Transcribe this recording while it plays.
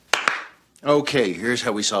Okay, here's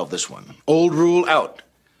how we solve this one. Old rule out.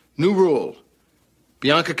 New rule.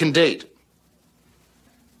 Bianca can date.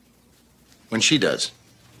 When she does.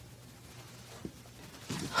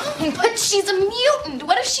 But she's a mutant.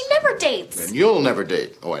 What if she never dates? Then you'll never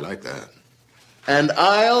date. Oh, I like that. And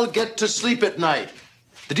I'll get to sleep at night.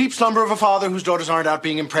 The deep slumber of a father whose daughters aren't out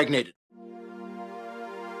being impregnated.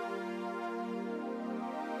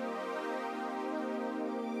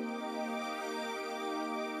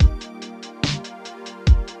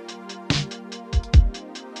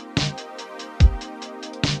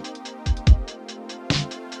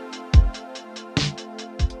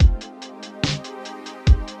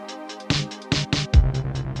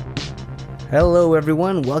 Hello,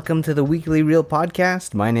 everyone. Welcome to the Weekly Reel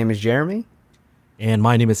Podcast. My name is Jeremy. And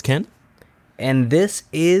my name is Ken. And this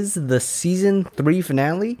is the Season 3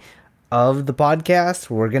 finale of the podcast.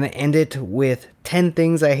 We're going to end it with 10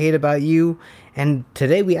 Things I Hate About You. And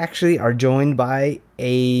today we actually are joined by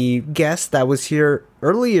a guest that was here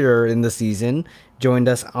earlier in the season. Joined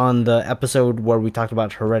us on the episode where we talked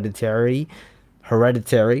about Hereditary.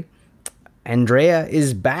 Andrea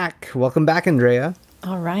is back. Welcome back, Andrea.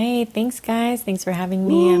 All right. Thanks, guys. Thanks for having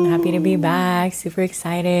me. Woo! I'm happy to be back. Super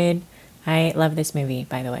excited. I love this movie,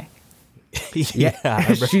 by the way.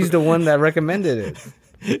 Yeah, she's the one that recommended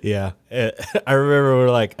it. Yeah. I remember we were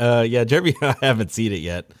like, yeah, Jeremy, I haven't seen it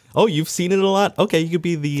yet. Oh, you've seen it a lot? Okay, you could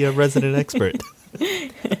be the resident expert.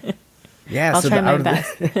 Yeah, I'll try my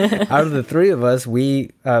best. Out of the three of us,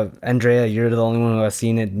 Andrea, you're the only one who has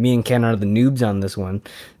seen it. Me and Ken are the noobs on this one.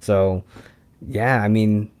 So, yeah, I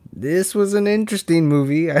mean, this was an interesting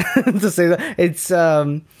movie to say that. It's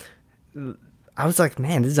I was like,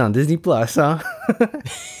 man, this is on Disney Plus, huh?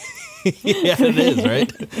 Yeah, it is,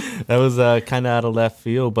 right? That was kind of out of left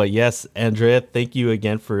field, but yes, Andrea, thank you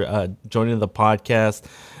again for joining the podcast.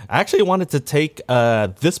 I actually wanted to take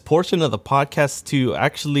this portion of the podcast to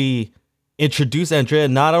actually introduce Andrea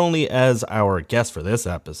not only as our guest for this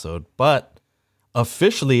episode, but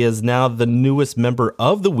officially is now the newest member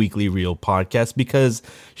of the Weekly Reel podcast, because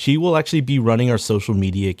she will actually be running our social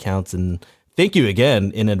media accounts. And thank you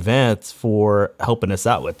again in advance for helping us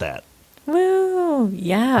out with that. Woo!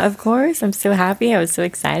 Yeah, of course. I'm so happy. I was so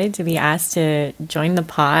excited to be asked to join the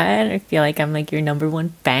pod. I feel like I'm like your number one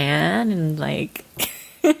fan, and like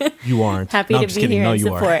you aren't. Happy to be here and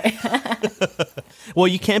support. Well,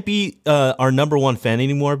 you can't be our number one fan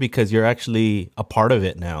anymore because you're actually a part of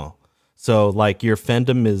it now. So, like, your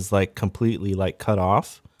fandom is, like, completely, like, cut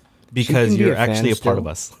off because you're actually a part of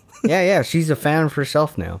us. Yeah, she's a fan of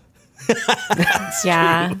herself now.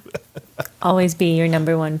 Yeah, always be your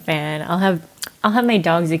number one fan. I'll have my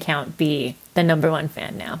dog's account be the number one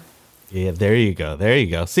fan now. Yeah, there you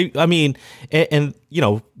go. See, I mean, and you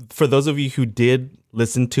know, for those of you who did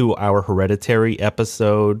listen to our Hereditary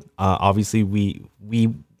episode, obviously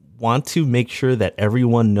we want to make sure that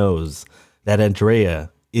everyone knows that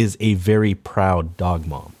Andrea is a very proud dog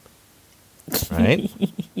mom, right?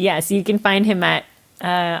 Yes, you can find him on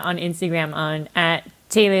Instagram at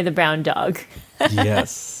Taylor the Brown Dog.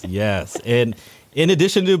 Yes. And in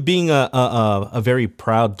addition to being a very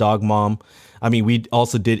proud dog mom, I mean, we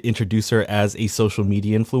also did introduce her as a social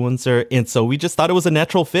media influencer. And so we just thought it was a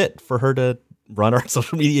natural fit for her to run our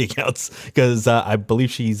social media accounts, because I believe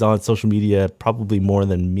she's on social media probably more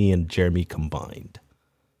than me and Jeremy combined.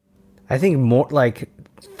 I think more like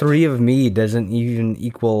 3 of me doesn't even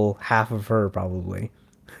equal half of her, probably.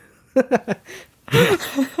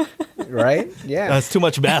 Right? Yeah. That's too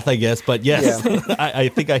much math, I guess. But yes, yeah. I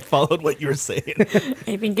think I followed what you were saying.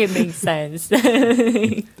 I think it makes sense.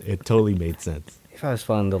 It totally made sense. If I was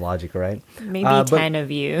following the logic, right? Maybe 10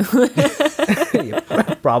 of you. Yeah,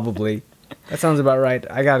 probably. That sounds about right.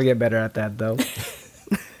 I got to get better at that, though.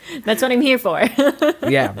 That's what I'm here for.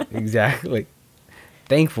 Yeah, exactly.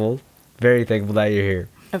 Very thankful that you're here.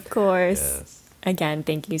 Of course. Yes. Again,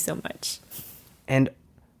 thank you so much. And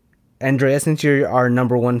Andrea, since you're our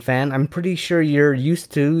number one fan, I'm pretty sure you're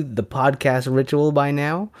used to the podcast ritual by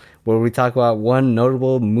now, where we talk about one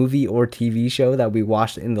notable movie or TV show that we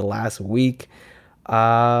watched in the last week.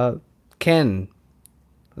 Ken,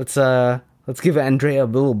 let's give Andrea a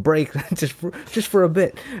little break just for a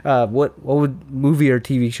bit. What movie or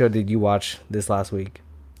TV show did you watch this last week?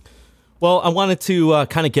 Well, I wanted to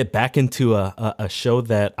kind of get back into a show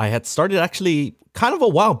that I had started actually kind of a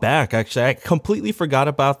while back. Actually, I completely forgot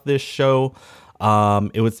about this show.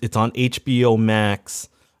 It's on HBO Max,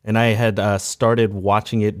 and I had started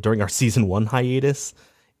watching it during our season 1 hiatus.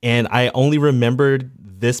 And I only remembered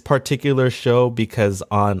this particular show because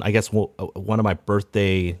on, I guess, one of my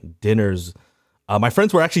birthday dinners, my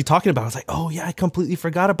friends were actually talking about it. I was like, oh, yeah, I completely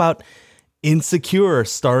forgot about Insecure,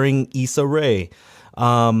 starring Issa Rae.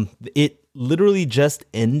 It literally just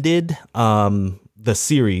ended the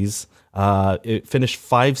series. It finished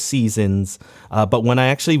 5 seasons, but when I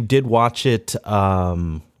actually did watch it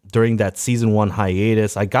during that season 1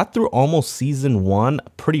 hiatus, I got through almost season 1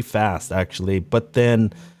 pretty fast, actually. But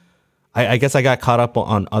then I guess I got caught up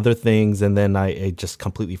on other things, and then I just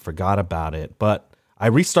completely forgot about it. But I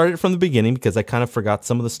restarted from the beginning because I kind of forgot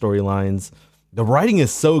some of the storylines. The writing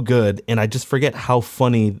is so good, and I just forget how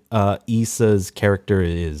funny Issa's character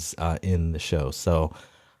is in the show. So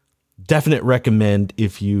definite recommend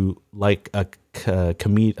if you like a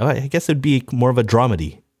comedy. I guess it'd be more of a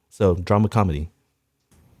dramedy. So drama comedy.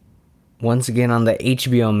 Once again on the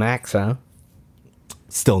HBO Max, huh?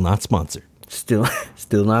 Still not sponsored. Still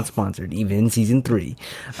not sponsored, even in season 3.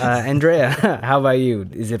 Andrea, how about you?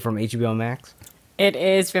 Is it from HBO Max? It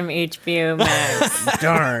is from HBO Max.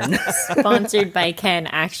 Darn. Sponsored by Ken,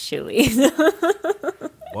 actually.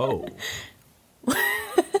 Whoa.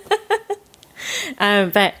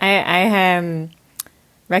 But I have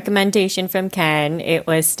recommendation from Ken. It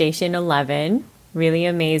was Station 11. Really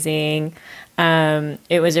amazing.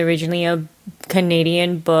 It was originally a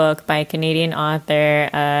Canadian book by a Canadian author,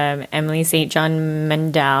 Emily St. John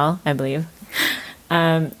Mandel, I believe.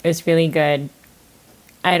 It was really good.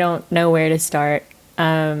 I don't know where to start.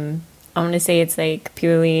 I want to say it's like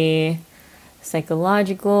purely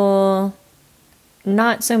psychological,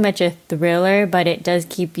 not so much a thriller, but it does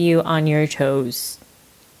keep you on your toes.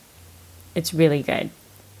 It's really good.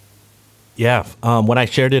 Yeah. When I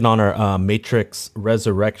shared it on our Matrix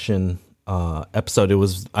Resurrection episode, it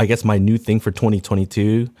was, I guess, my new thing for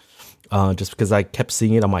 2022, just because I kept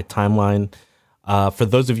seeing it on my timeline. For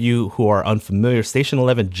those of you who are unfamiliar, Station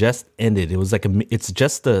 11 just ended. It was like it's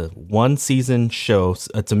just a 1 season show.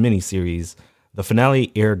 It's a mini series. The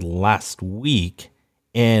finale aired last week.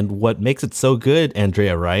 And what makes it so good,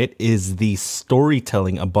 Andrea, right, is the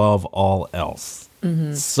storytelling above all else.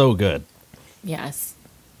 Mm-hmm. So good. Yes.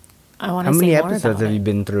 I want to How say many more episodes about have it. you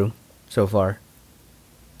been through so far?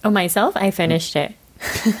 Oh, myself? I finished it.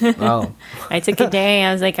 Oh. I took a day.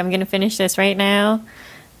 I was like, I'm going to finish this right now.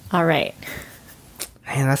 All right.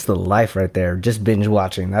 Man, that's the life right there. Just binge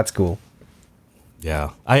watching. That's cool. Yeah.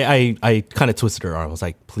 I kind of twisted her arm. I was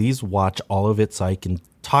like, please watch all of it so I can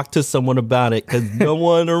talk to someone about it, because no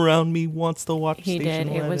one around me wants to watch He Station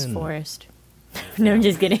did. 11. It was forced. No, I'm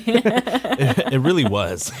just kidding. It really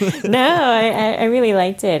was. No, I really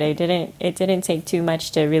liked it. It didn't take too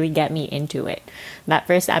much to really get me into it. That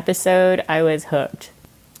first episode, I was hooked.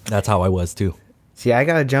 That's how I was too. See, I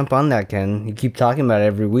gotta jump on that, Ken. You keep talking about it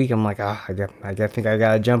every week. I'm like, I think I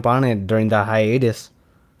gotta jump on it during the hiatus.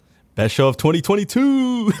 Best show of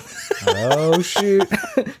 2022. Oh, shoot.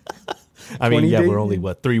 I mean, yeah, days. we're only,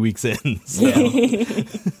 3 weeks in. So.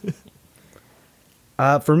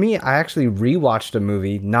 For me, I actually rewatched a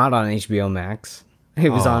movie, not on HBO Max. It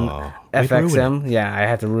was on way to ruin FXM. Yeah, I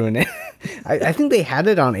had to ruin it. I think they had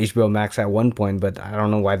it on HBO Max at one point, but I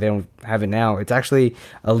don't know why they don't have it now. It's actually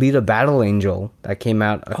Alita Battle Angel that came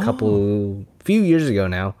out few years ago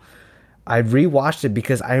now. I rewatched it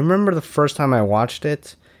because I remember the first time I watched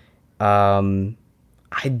it,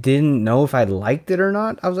 I didn't know if I liked it or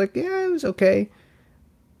not. I was like, yeah, it was okay.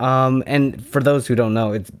 And for those who don't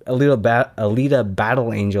know, it's Alita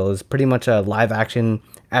Battle Angel is pretty much a live action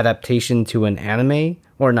adaptation to an anime,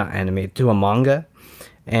 or not anime, to a manga.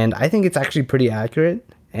 And I think it's actually pretty accurate.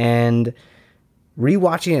 And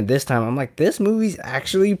rewatching it this time, I'm like, this movie's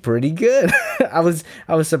actually pretty good. I was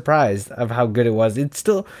surprised of how good it was. It's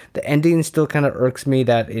still, the ending still kind of irks me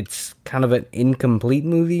that it's kind of an incomplete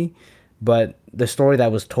movie, but the story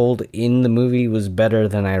that was told in the movie was better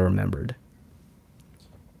than I remembered.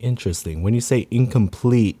 Interesting. When you say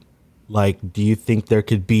incomplete, like, do you think there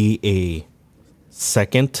could be a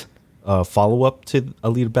second follow-up to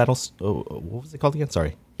Alita Battle? What was it called again?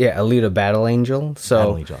 Sorry. Yeah, Alita Battle Angel. So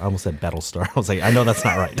Battle Angel. I almost said Battlestar. I was like, I know that's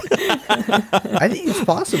not right. I think it's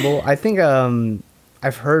possible. I think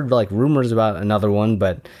I've heard like rumors about another one,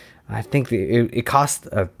 but I think it cost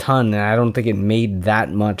a ton, and I don't think it made that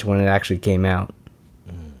much when it actually came out.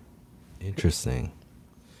 Interesting.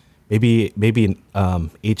 Maybe an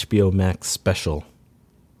HBO Max special.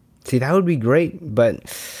 See, that would be great, but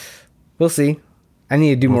we'll see. I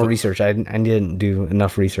need to do more research. I didn't do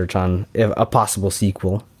enough research on a possible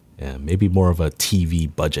sequel. Yeah, maybe more of a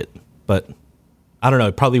TV budget, but I don't know.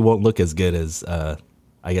 It probably won't look as good as I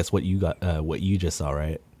guess what you got, what you just saw,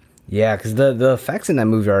 right? Yeah, because the effects in that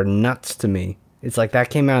movie are nuts to me. It's like that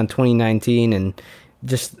came out in 2019, and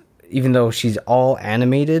just even though she's all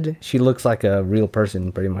animated, she looks like a real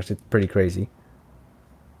person pretty much. It's pretty crazy.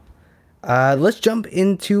 Let's jump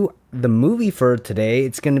into the movie for today,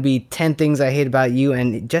 it's going to be 10 Things I Hate About You.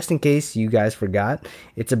 And just in case you guys forgot,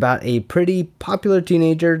 it's about a pretty popular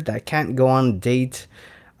teenager that can't go on a date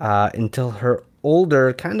until her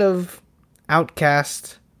older, kind of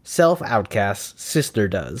self-outcast sister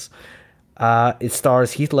does. It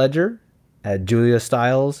stars Heath Ledger, Julia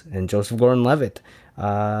Stiles, and Joseph Gordon-Levitt.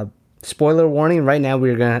 Spoiler warning, right now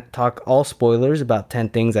we're going to talk all spoilers about 10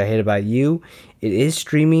 Things I Hate About You. It is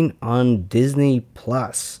streaming on Disney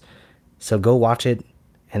Plus. So go watch it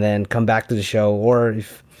and then come back to the show. Or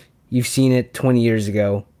if you've seen it 20 years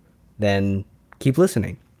ago, then keep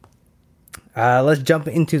listening. Let's jump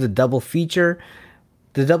into the double feature.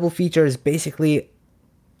 The double feature is basically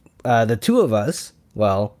the two of us.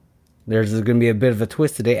 Well, there's going to be a bit of a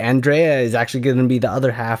twist today. Andrea is actually going to be the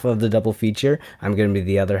other half of the double feature. I'm going to be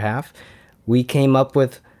the other half. We came up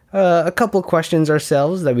with a couple questions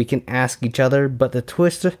ourselves that we can ask each other, but the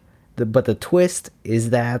twist is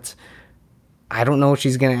that I don't know what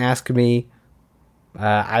she's going to ask me.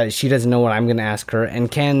 She doesn't know what I'm going to ask her. And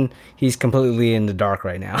Ken, he's completely in the dark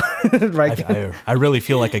right now. Right? I really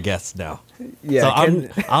feel like a guest now. Yeah, so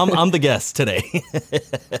Ken, I'm the guest today.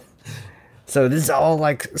 So this is all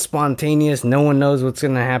like spontaneous. No one knows what's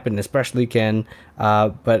going to happen, especially Ken.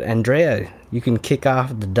 But Andrea, you can kick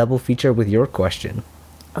off the double feature with your question.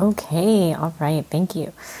 Okay, all right, thank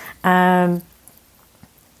you.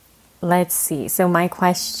 Let's see. So my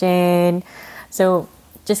question,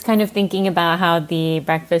 just kind of thinking about how the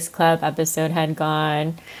Breakfast Club episode had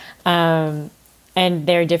gone, and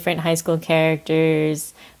their different high school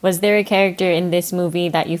characters. Was there a character in this movie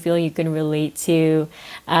that you feel you can relate to?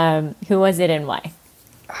 Who was it and why?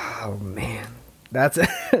 Oh man, that's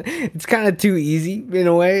it's kind of too easy in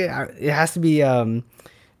a way. It has to be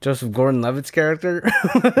Joseph Gordon-Levitt's character.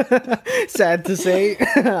 Sad to say.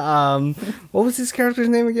 What was his character's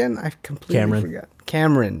name again? I completely forgot.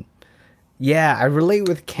 Cameron. Yeah, I relate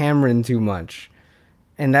with Cameron too much,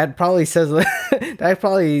 and that probably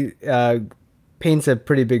paints a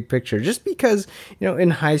pretty big picture. Just because, in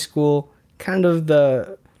high school, kind of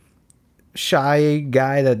the shy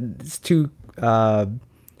guy that's too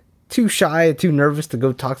shy, too nervous to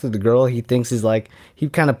go talk to the girl he thinks is like, he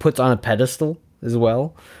kind of puts on a pedestal as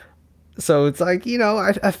well. So it's like,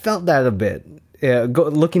 I felt that a bit. Yeah,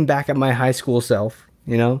 looking back at my high school self,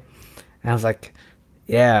 and I was like,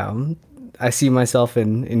 yeah, I see myself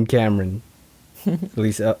in Cameron, at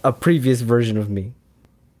least a previous version of me.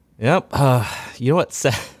 Yep. You know what?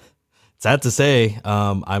 Sad to say,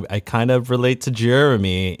 I kind of relate to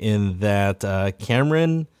Jeremy in that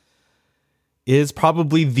Cameron is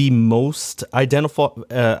probably the most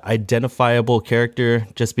identifiable character,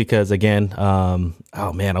 just because, again,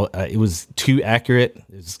 it was too accurate.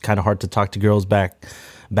 It was kind of hard to talk to girls back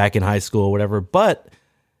in high school or whatever. But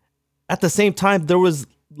at the same time, there was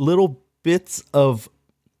little bits of,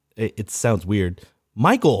 it sounds weird,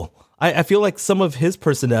 Michael. I feel like some of his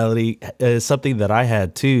personality is something that I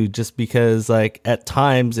had too, just because like at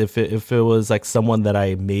times if it was like someone that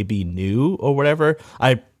I maybe knew or whatever,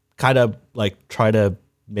 I kind of like try to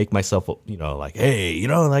make myself, like, hey,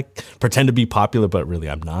 like pretend to be popular, but really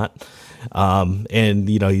I'm not. And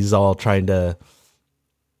he's all trying to,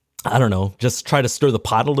 I don't know, just try to stir the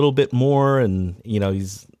pot a little bit more. And,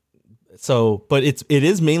 but it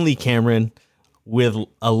is mainly Cameron with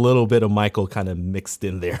a little bit of Michael kind of mixed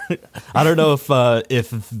in there. I don't know if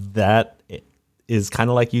that is kind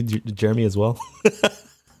of like you, Jeremy, as well.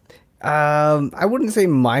 I wouldn't say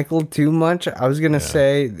Michael too much. I was going to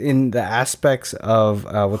say in the aspects of,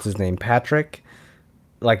 what's his name? Patrick,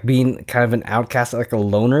 like being kind of an outcast, like a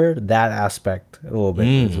loner, that aspect a little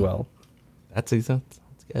bit as well. That's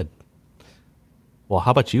good. Well, how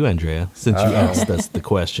about you, Andrea, since you asked us the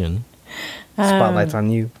question? Spotlight's on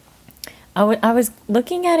you. I was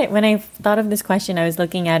looking at it when I thought of this question. I was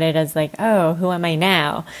looking at it as like, oh, who am I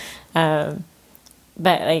now? But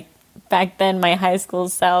like back then, my high school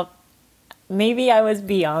self, maybe I was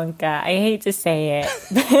Bianca. I hate to say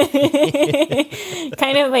it.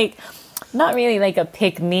 Kind of like, not really like a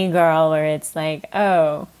pick me girl where it's like,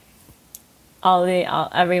 oh,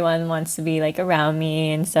 everyone wants to be like around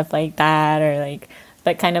me and stuff like that, or like,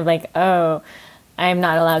 but kind of like, oh, I'm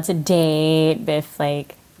not allowed to date if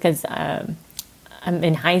like, because I'm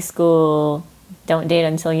in high school, don't date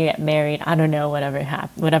until you get married. I don't know,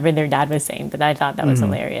 whatever their dad was saying, but I thought that was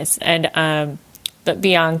hilarious. And but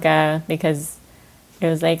Bianca, because it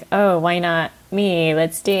was like, oh, why not me?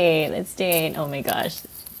 Let's date. Oh my gosh,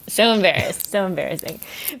 so embarrassing.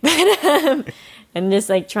 But and just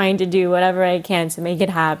like trying to do whatever I can to make it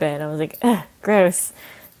happen. I was like, ugh, gross.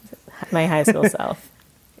 My high school self.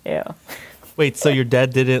 Ew. Wait, so your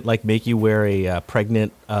dad didn't like make you wear a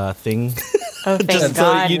pregnant thing? Oh, thank Just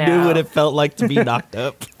God, so you no. knew what it felt like to be knocked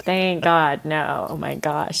up? Thank God, no. Oh my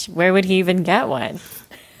gosh. Where would he even get one?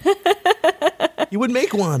 You would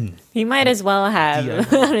make one. He might as well have,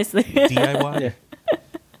 DIY. honestly. DIY.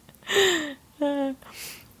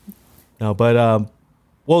 No, but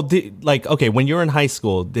well, okay, when you were in high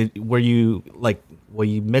school, were you like, well,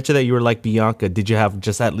 you mentioned that you were like Bianca. Did you have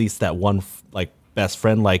just at least that one like best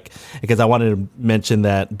friend? Like, because I wanted to mention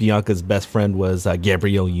that Bianca's best friend was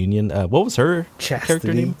Gabrielle Union. What was her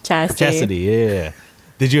character name? Chastity. Yeah.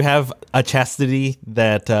 Did you have a Chastity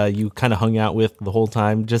that you kind of hung out with the whole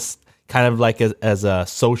time, just kind of like as a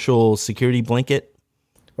social security blanket?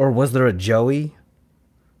 Or was there a Joey?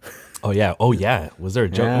 Oh yeah. Was there a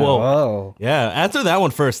joke? Yeah, whoa. Yeah. Answer that one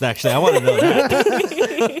first. Actually, I want to know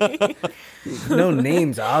that. No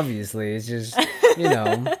names, obviously. It's just, you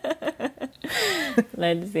know.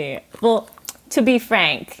 Let's see. Well, to be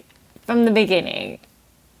frank, from the beginning,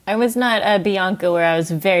 I was not a Bianca where I was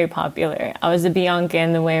very popular. I was a Bianca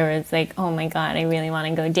in the way where it's like, oh my God, I really want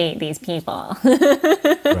to go date these people.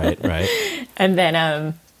 Right. And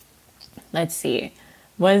then, let's see.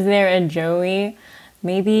 Was there a Joey?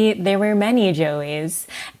 Maybe there were many Joeys,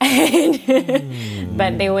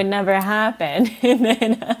 but they would never happen. And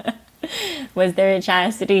then, was there a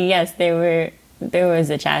Chastity? Yes, there was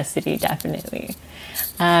a Chastity, definitely.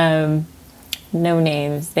 No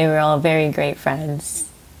names. They were all very great friends.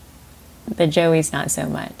 The Joeys, not so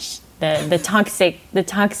much. The toxic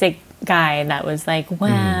guy that was like,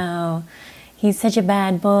 wow, he's such a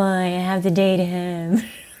bad boy. I have to date him.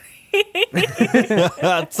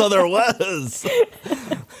 So there was.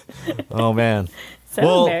 Oh man.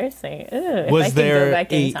 So embarrassing. Ugh, was if I there could go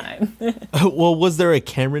back in time. Well, was there a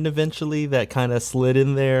Cameron eventually that kind of slid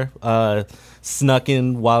in there, snuck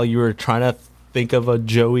in while you were trying to think of a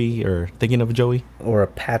Joey or thinking of a Joey? Or a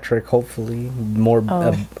Patrick, hopefully. More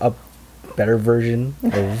a better version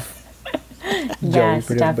of Yes,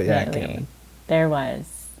 Joey. definitely. There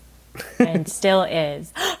was. And still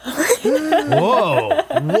is. Whoa.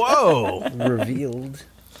 Revealed.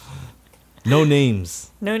 No names.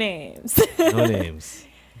 No names. No names.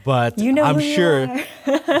 But You know I'm who you sure,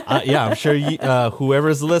 are. I'm sure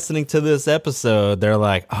whoever's listening to this episode, they're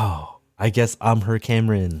like, oh, I guess I'm her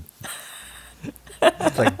Cameron.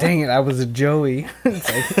 It's like, dang it, I was a Joey.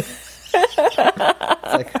 It's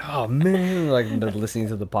like, oh man, like they're listening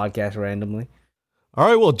to the podcast randomly. All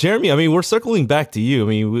right, well, Jeremy, I mean, we're circling back to you. I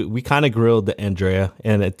mean, we kind of grilled Andrea,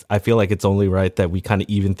 and I feel like it's only right that we kind of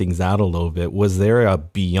even things out a little bit. Was there a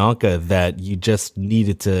Bianca that you just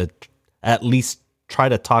needed to at least try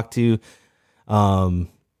to talk to, try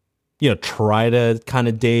to kind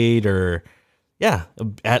of date, or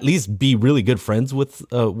at least be really good friends with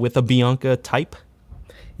a Bianca type?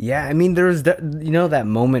 Yeah, I mean, there's that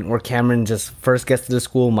moment where Cameron just first gets to the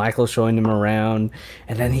school, Michael's showing him around,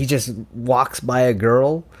 and then he just walks by a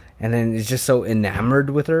girl, and then is just so enamored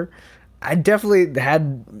with her. I definitely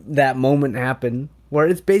had that moment happen where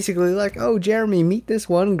it's basically like, oh, Jeremy, meet this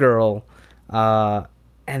one girl. And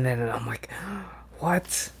then I'm like,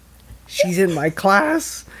 what? She's in my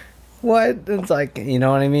class? What? It's like, you know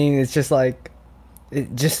what I mean? It's just like,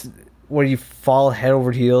 where you fall head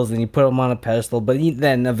over heels and you put them on a pedestal, but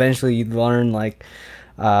then eventually you learn like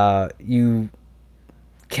you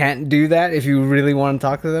can't do that if you really want to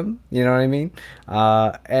talk to them. You know what I mean?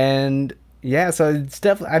 And yeah, so it's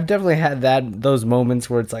I've definitely had those moments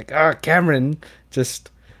where it's like, Cameron,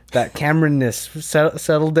 just that Cameronness.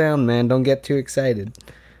 Settle down, man. Don't get too excited.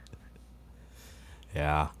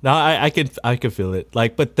 Yeah, no, I can feel it.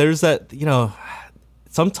 Like, but there's that,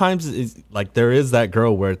 sometimes it's like there is that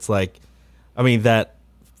girl where it's like, I mean, that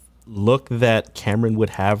look that Cameron would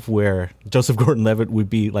have where Joseph Gordon-Levitt would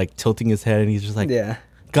be like tilting his head and he's just like,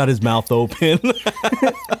 got his mouth open.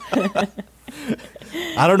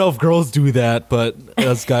 I don't know if girls do that, but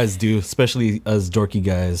us guys do, especially us dorky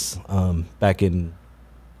guys. Back in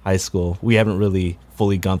high school, we haven't really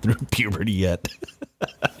fully gone through puberty yet.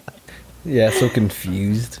 Yeah, so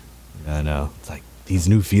confused. I know. It's like these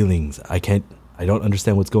new feelings. I don't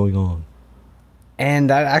understand what's going on. And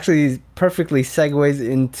that actually perfectly segues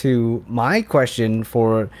into my question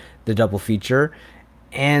for the double feature.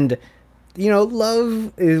 And,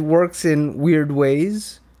 love works in weird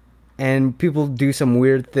ways, and people do some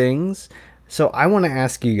weird things. So I want to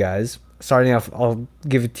ask you guys, starting off, I'll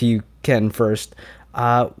give it to you, Ken, first.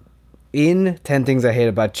 In 10 Things I Hate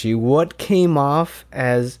About You, what came off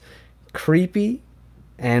as creepy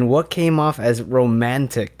and what came off as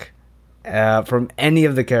romantic from any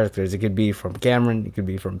of the characters? It could be from Cameron, it could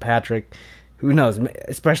be from Patrick, who knows?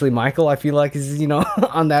 Especially Michael, I feel like is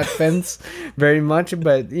on that fence very much.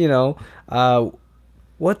 But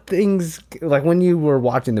what things like when you were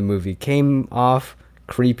watching the movie came off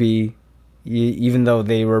creepy, even though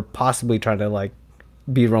they were possibly trying to like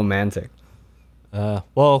be romantic?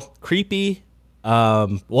 Well, creepy.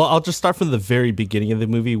 Well, I'll just start from the very beginning of the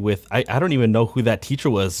movie with I don't even know who that teacher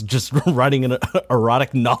was, just writing an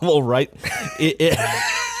erotic novel, right?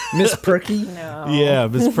 Miss Perky? No. Yeah,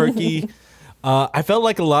 Miss Perky. I felt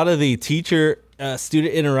like a lot of the teacher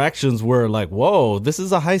student interactions were like, whoa, this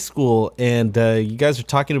is a high school, and you guys are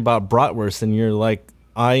talking about bratwurst, and you're like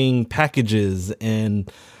eyeing packages,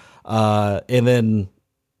 and then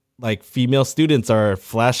like female students are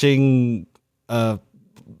flashing what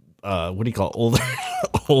do you call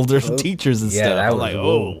older teachers and stuff. I'm like,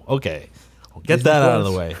 oh, okay, get that out of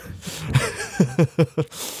the way.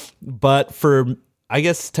 But I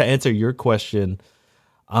guess to answer your question,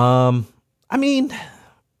 I mean,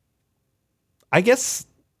 I guess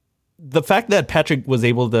the fact that Patrick was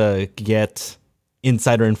able to get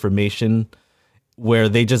insider information where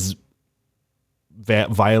they just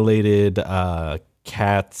violated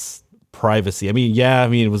Kat's privacy. I mean,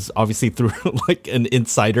 it was obviously through like an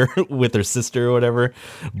insider with her sister or whatever,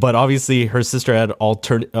 but obviously her sister had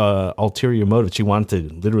ulterior motive. She wanted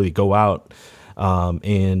to literally go out,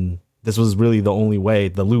 and this was really the only way,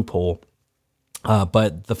 the loophole.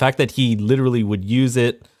 But the fact that he literally would use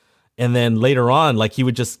it, and then later on, like he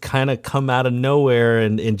would just kind of come out of nowhere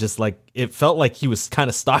and just like, it felt like he was kind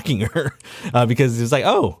of stalking her because he was like,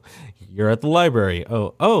 oh, you're at the library.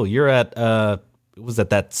 Oh, you're at, it was at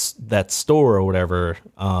that store or whatever.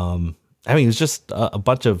 I mean, it was just a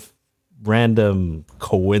bunch of random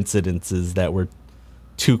coincidences that were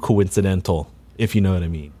too coincidental, if you know what I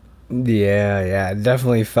mean. Yeah, I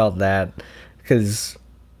definitely felt that because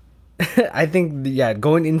I think,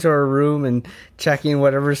 going into her room and checking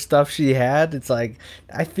whatever stuff she had, it's like,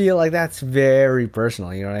 I feel like that's very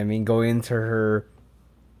personal, you know what I mean? Going into her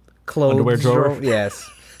clothes underwear drawer. Yes.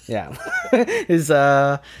 Yeah. Is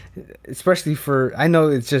especially for, I know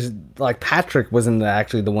it's just like Patrick wasn't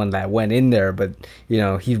actually the one that went in there, but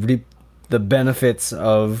he reaped the benefits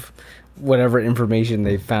of whatever information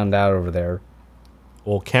they found out over there.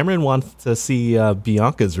 Well, Cameron wants to see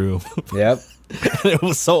Bianca's room. Yep. It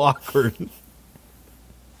was so awkward.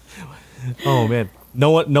 Oh man,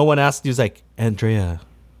 no one asked. He was like, Andrea,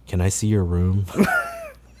 can I see your room?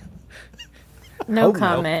 No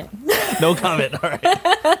comment. No comment. All right.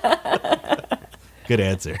 Good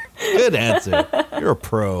answer. You're a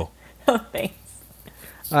pro. Oh, thanks.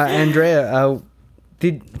 Andrea,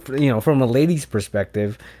 from a lady's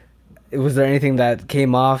perspective, was there anything that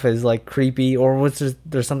came off as like creepy, or was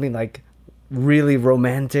there something like really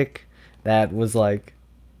romantic that was like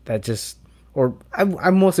that just? Or I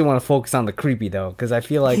mostly want to focus on the creepy though, because I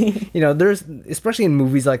feel like there's, especially in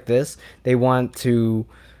movies like this, they want to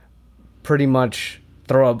pretty much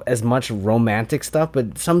throw up as much romantic stuff,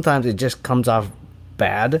 but sometimes it just comes off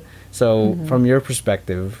bad. So from your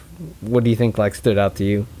perspective, what do you think like stood out to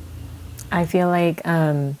you? I feel like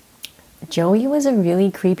Joey was a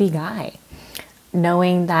really creepy guy,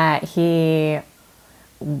 knowing that he,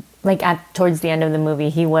 like towards the end of the movie,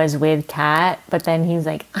 he was with Kat, but then he's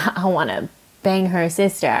like, I want to bang her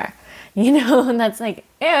sister, and that's like,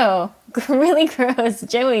 ew, really gross.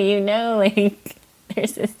 Joey, like they're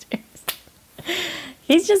sisters.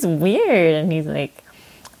 He's just weird, and he's like,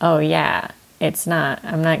 oh yeah, I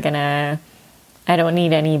don't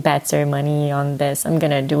need any bets or money on this. I'm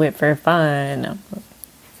gonna do it for fun.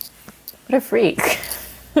 What a freak.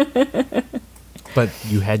 But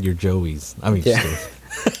you had your Joeys. I mean,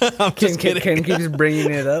 I'm just kidding. Ken keeps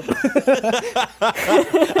bringing it up.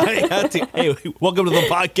 I had to. Hey, welcome to the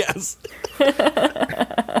podcast.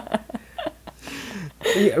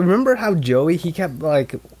 Yeah, remember how Joey, he kept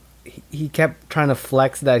trying to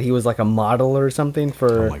flex that he was like a model or something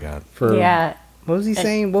for. Oh my god. Yeah. What was he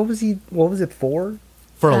saying? What was it for?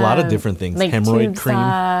 For a lot of different things. Like hemorrhoid tube cream.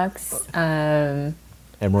 socks.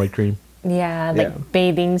 Hemorrhoid cream. Yeah, like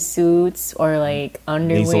bathing suits or like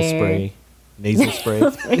underwear. Nasal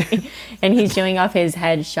spray. And he's showing off his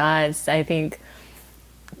headshots. I think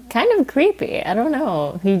kind of creepy. I don't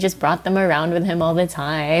know. He just brought them around with him all the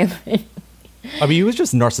time. I mean, he was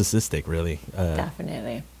just narcissistic, really.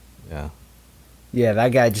 Definitely. Yeah. Yeah,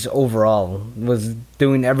 that guy just overall was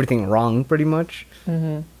doing everything wrong, pretty much.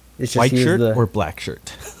 Mm-hmm. It's just white shirt or black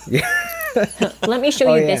shirt? Yeah. Let me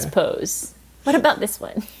show you this pose. What about this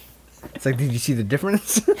one? It's like, did you see the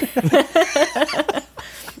difference?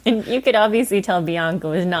 And you could obviously tell Bianca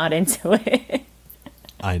was not into it.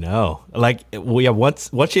 I know. Like, well, yeah,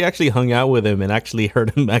 once she actually hung out with him and actually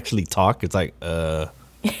heard him actually talk, it's like, no.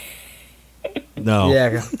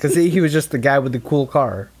 Yeah, because he was just the guy with the cool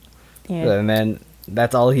car. Yeah. And then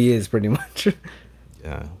that's all he is, pretty much.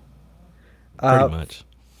 Yeah. Pretty much.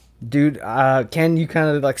 Dude, Ken, you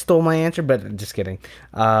kind of like stole my answer, but just kidding.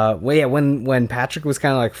 Well, yeah, when Patrick was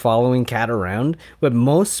kind of like following Kat around, but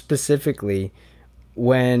most specifically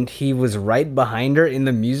when he was right behind her in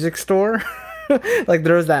the music store. Like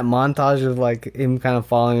there was that montage of like him kind of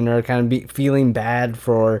following her, kind of feeling bad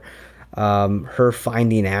for her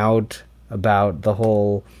finding out about the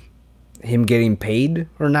whole him getting paid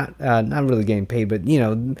or not really getting paid, but you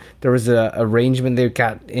know, there was a arrangement. They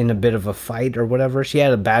got in a bit of a fight or whatever. She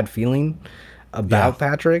had a bad feeling about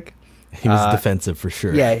Patrick. He was defensive for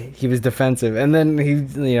sure. Yeah, he was defensive, and then he,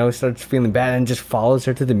 you know, starts feeling bad and just follows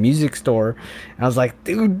her to the music store. And I was like,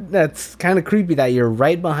 dude, that's kind of creepy that you're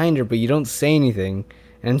right behind her, but you don't say anything.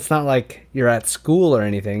 And it's not like you're at school or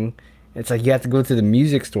anything. It's like you have to go to the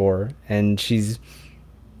music store, and she's.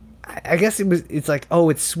 I guess it's like, oh,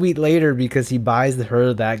 it's sweet later because he buys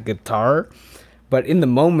her that guitar, but in the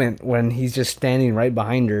moment when he's just standing right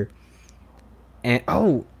behind her, and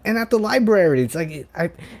at the library, it's like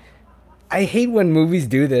I hate when movies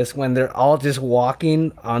do this, when they're all just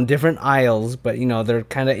walking on different aisles, but you know, they're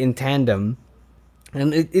kind of in tandem,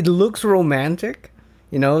 and it looks romantic,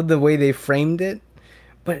 you know, the way they framed it,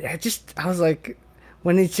 but I was like,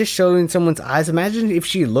 when it's just showing someone's eyes, imagine if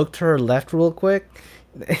she looked to her left real quick.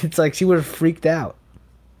 It's like she would have freaked out.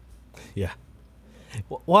 Yeah.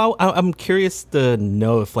 Well, I'm curious to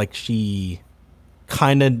know if like she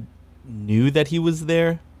kind of knew that he was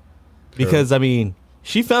there, because I mean,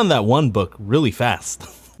 she found that one book really fast,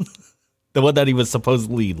 the one that he was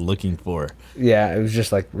supposedly looking for. Yeah, it was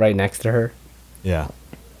just like right next to her. Yeah.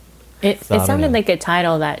 It sounded like a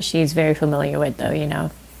title that she's very familiar with, though. You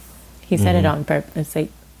know, he said it on purpose. Like.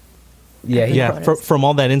 Yeah, from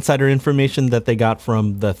all that insider information that they got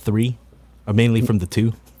from the 3, or mainly from the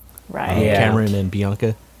 2, right? Cameron and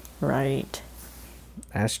Bianca. Right.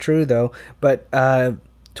 That's true, though. But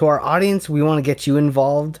to our audience, we want to get you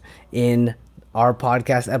involved in our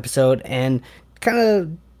podcast episode and kind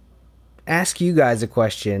of ask you guys a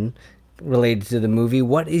question related to the movie.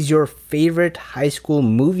 What is your favorite high school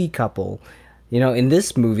movie couple? You know, in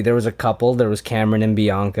this movie, there was a couple. There was Cameron and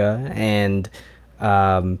Bianca, and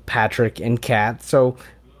Patrick and Kat. So,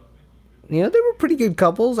 you know, they were pretty good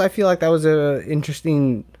couples. I feel like that was a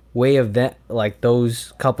interesting way of that, like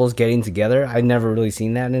those couples getting together. I've never really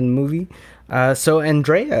seen that in a movie. So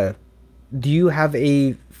Andrea, do you have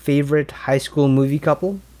a favorite high school movie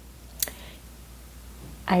couple?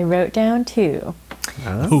 I wrote down 2.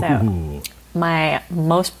 So my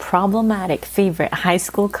most problematic favorite high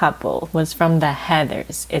school couple was from the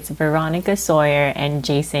Heathers. It's Veronica Sawyer and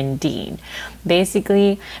Jason Dean.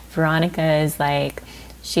 Basically, Veronica is like,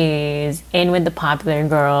 she's in with the popular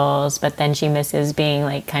girls, but then she misses being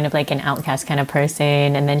like kind of like an outcast kind of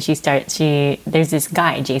person. And then there's this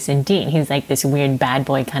guy, Jason Dean. He's like this weird bad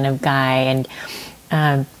boy kind of guy.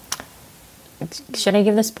 And should I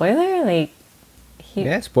give the spoiler? Like,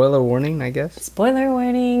 yeah, spoiler warning, I guess. Spoiler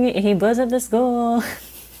warning, he blows up the school.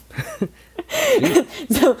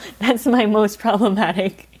 So that's my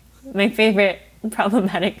favorite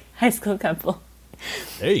problematic high school couple.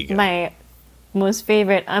 There you go. My most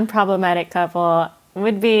favorite unproblematic couple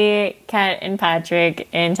would be Kat and Patrick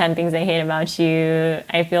in 10 Things I Hate About You.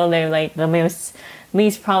 I feel they're like the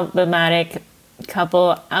least problematic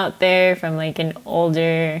couple out there from like an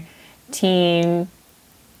older teen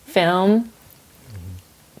film.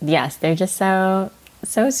 Yes, they're just so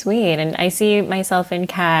sweet, and I see myself in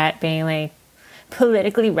Kat being like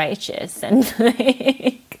politically righteous and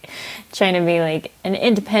like trying to be like an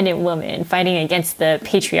independent woman fighting against the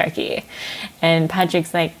patriarchy, and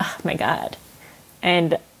Patrick's like, oh my god,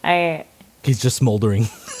 and he's just smoldering,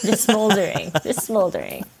 just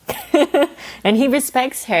smoldering, and he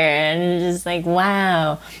respects her and just like,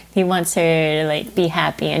 wow, he wants her to like be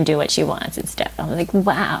happy and do what she wants and stuff. I'm like,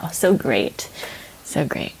 wow, so great. So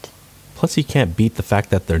great. Plus, you can't beat the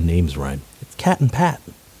fact that their names rhyme. It's Cat and Pat.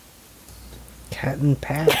 Cat and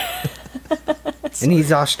Pat. And he's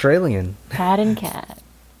Australian. Pat and Cat.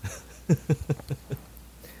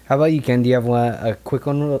 How about you, Ken? Do you have a quick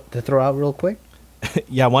one to throw out real quick?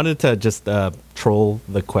 Yeah, I wanted to just troll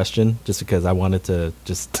the question just because I wanted to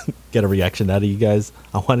just get a reaction out of you guys.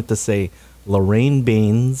 I wanted to say Lorraine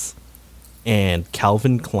Baines and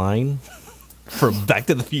Calvin Klein from Back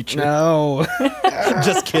to the Future. No.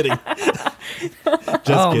 Just kidding. Just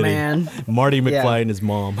Oh, kidding. man. Marty Yeah. McFly and his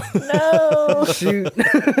mom. No. Shoot.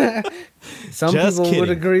 Some Just people would kidding.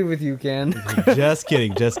 agree with you, Ken. Just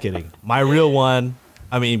kidding. Just kidding. My real one,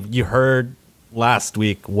 I mean, you heard last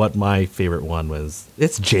week what my favorite one was.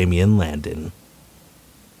 It's Jamie and Landon.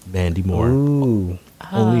 Mandy Moore. Ooh.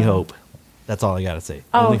 Only hope. That's all I got to say.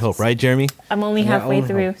 Oh. Only hope, right, Jeremy? I'm only Yeah, halfway only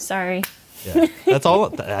through. hope. Sorry. Yeah. That's all.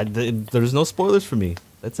 There's no spoilers for me.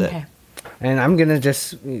 That's it. Okay. And I'm going to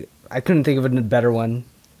just... I couldn't think of a better one.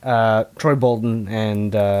 Troy Bolton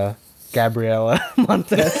and Gabriella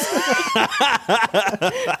Montez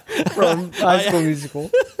from High School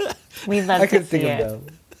Musical. We love I to couldn't see think it. of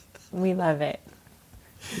that. We love it.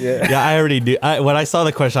 Yeah. Yeah, I already knew. When I saw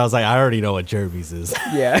the question, I was like, I already know what Jeremy's is.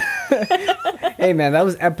 Yeah. Hey, man, that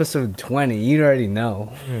was episode 20. You already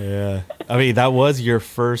know. Yeah. I mean, that was your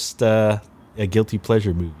first a guilty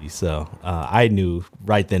pleasure movie, so I knew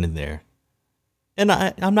right then and there. And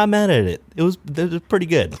I'm not mad at it. It was pretty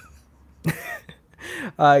good.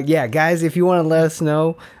 Yeah, guys, if you want to let us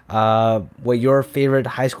know what your favorite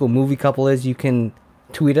high school movie couple is, you can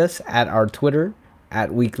tweet us at our Twitter,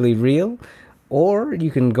 at Weekly Reel, or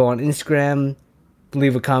you can go on Instagram,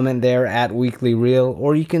 leave a comment there at Weekly Reel,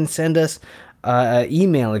 or you can send us an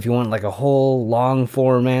email if you want like a whole long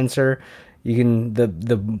form answer. You can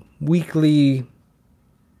the weekly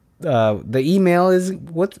the email is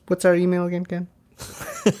what's our email again, Ken?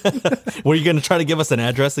 Were you going to try to give us an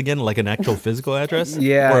address again, like an actual physical address?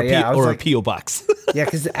 Yeah, or yeah, I was or like- a P.O. box. Yeah,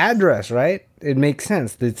 because the address, right? It makes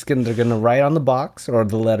sense. They're gonna write on the box or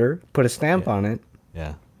the letter, put a stamp on it.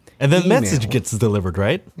 Yeah. And then the Email. message gets delivered,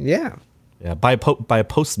 right? Yeah, Yeah, by a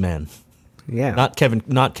postman. yeah. Not Kevin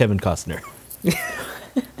Costner.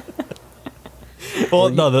 Well,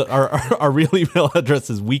 no, our real email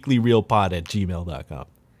address is weeklyreelpod@gmail.com.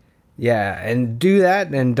 Yeah, and do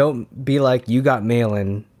that, and don't be like you got mail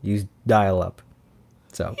and use dial up.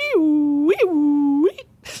 So,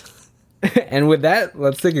 and with that,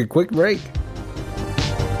 let's take a quick break.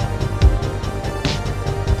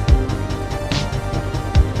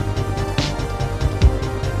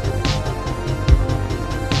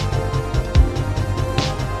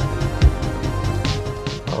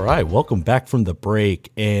 All right, welcome back from the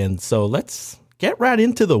break. And so let's get right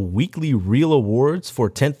into the weekly Reel Awards for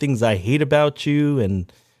 10 Things I Hate About You.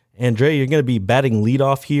 And Andrea, you're going to be batting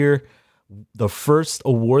leadoff here. The first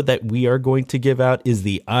award that we are going to give out is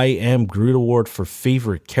the I Am Groot Award for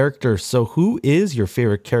favorite character. So who is your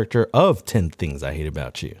favorite character of 10 Things I Hate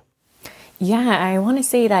About You? Yeah, I want to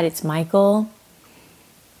say that it's Michael.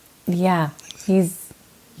 Yeah, he's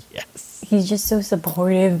just so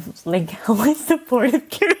supportive, like how a supportive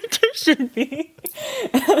character should be.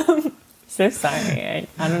 So sorry,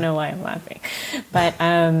 I don't know why I'm laughing, but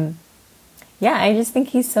yeah, I just think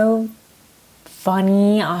he's so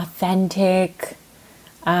funny, authentic.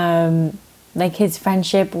 Like his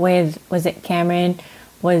friendship with, was it Cameron, it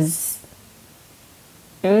was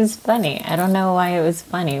funny. I don't know why it was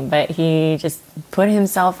funny, but he just put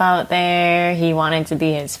himself out there. He wanted to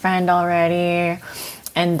be his friend already.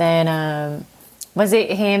 And then, was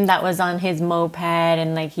it him that was on his moped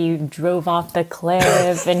and like he drove off the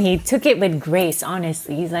cliff and he took it with grace,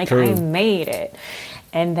 honestly. He's like, True. I made it.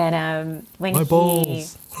 And then, when My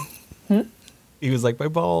balls. He was like, my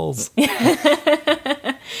balls. Yeah,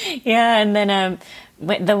 and then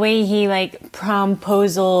the way he like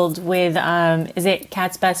promposaled with is it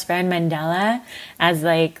Kat's best friend Mandela as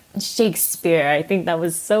like Shakespeare. I think that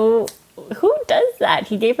was so. Who does that?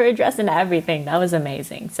 He gave her a dress and everything. That was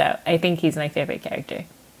amazing. So I think he's my favorite character.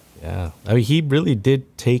 Yeah, I mean, he really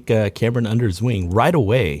did take Cameron under his wing right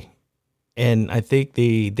away, and I think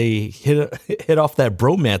they hit off that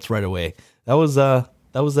bromance right away. That was a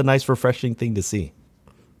nice, refreshing thing to see.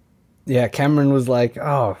 Yeah, Cameron was like,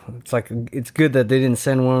 "Oh, it's good that they didn't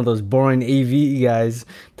send one of those boring AV guys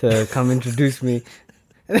to come introduce me."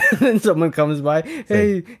 And then someone comes by,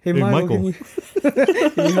 hey, Michael, Can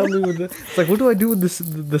you help me with the? It's like, what do I do with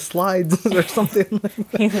the slides or something?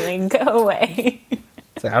 He's like, go away.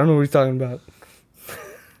 It's like, I don't know what he's talking about.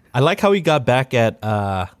 I like how he got back at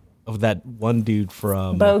of that one dude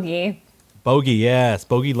from Bogey. Bogey, yes,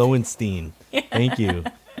 Bogey Lowenstein. Thank you.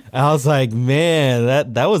 And I was like,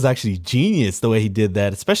 man, that was actually genius the way he did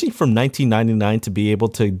that, especially from 1999 to be able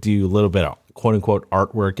to do a little bit of quote unquote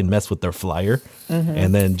artwork and mess with their flyer,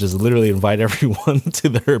 and then just literally invite everyone to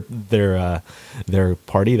their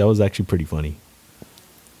party. That was actually pretty funny.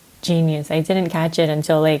 Genius. I didn't catch it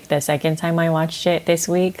until like the second time I watched it this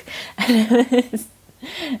week. I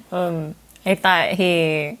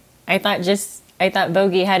thought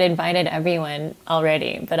Bogey had invited everyone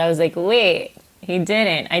already, but I was like, wait, He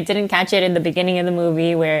didn't. I didn't catch it in the beginning of the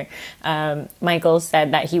movie where Michael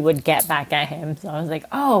said that he would get back at him. So I was like,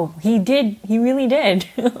 oh, he did. He really did.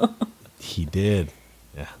 He did.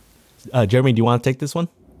 Yeah. Jeremy, do you want to take this one?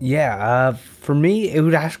 Yeah, for me, it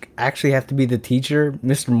would actually have to be the teacher,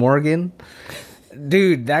 Mr. Morgan.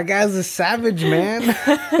 Dude, that guy's a savage, man.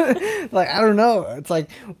 Like, I don't know. It's like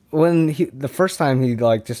when the first time he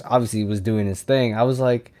like just obviously was doing his thing, I was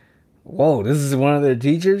like, whoa, this is one of their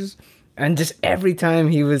teachers? And just every time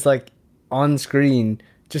he was like on screen,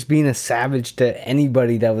 just being a savage to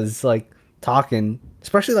anybody that was like talking.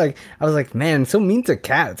 Especially like, I was like, man, so mean to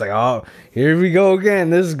Kat. It's like, oh, here we go again,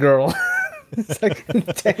 this girl. It's like,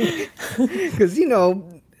 because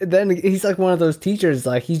then he's like one of those teachers,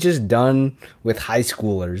 like he's just done with high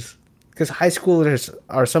schoolers, because high schoolers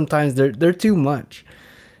are sometimes they're too much.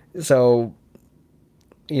 So,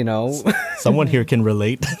 someone here can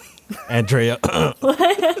relate. Andrea. We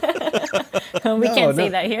can't say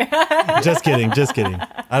that here. Just kidding.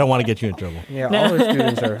 I don't want to get you in trouble. Yeah, all the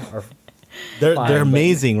students are they're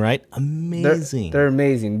amazing, right? Amazing. They're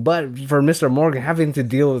amazing. But for Mr. Morgan, having to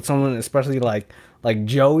deal with someone, especially like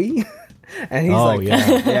Joey, and he's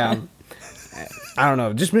yeah. I don't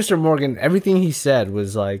know. Just Mr. Morgan, everything he said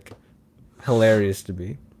was like hilarious to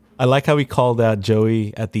me. I like how he called out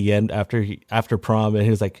Joey at the end after prom, and he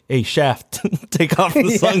was like, "Hey, Shaft, take off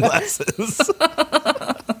the sunglasses."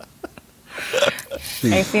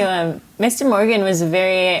 I feel Mr. Morgan was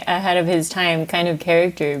very ahead of his time kind of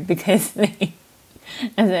character, because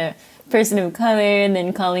as a person of color, and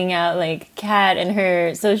then calling out like Kat and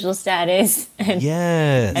her social status. And,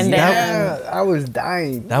 yes. And then, I was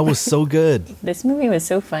dying. That was so good. This movie was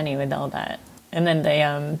so funny with all that. And then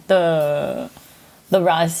the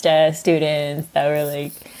Rasta students that were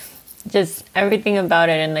like, just everything about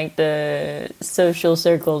it, and like the social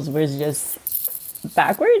circles was just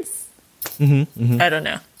backwards. I don't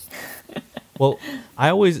know. Well, I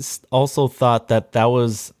always also thought that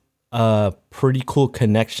was a pretty cool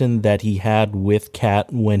connection that he had with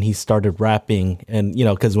Kat when he started rapping, and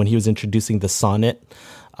because when he was introducing the sonnet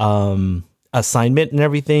assignment and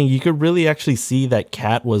everything, you could really actually see that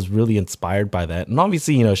Kat was really inspired by that. And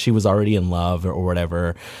obviously, she was already in love or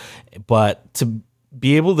whatever, but to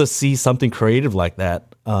be able to see something creative like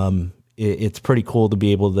that, it's pretty cool to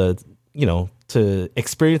be able to to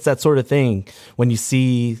experience that sort of thing when you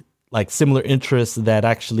see like similar interests that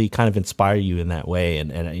actually kind of inspire you in that way.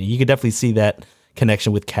 And you could definitely see that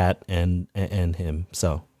connection with Kat and him.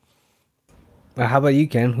 So how about you,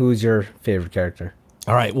 Ken? Who's your favorite character?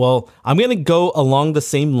 All right. Well, I'm going to go along the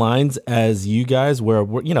same lines as you guys, where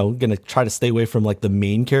we're, going to try to stay away from like the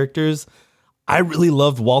main characters. I really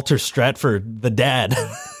loved Walter Stratford, the dad.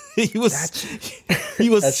 He was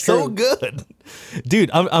so true. good.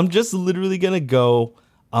 Dude, I'm just literally going to go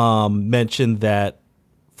mention that,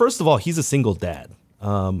 first of all, he's a single dad.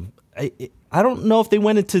 I don't know if they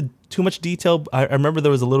went into too much detail. I remember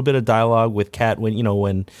there was a little bit of dialogue with Kat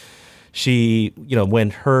when she, when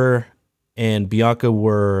her and Bianca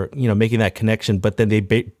were, making that connection, but then they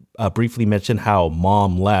briefly mentioned how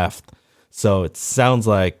mom left. So it sounds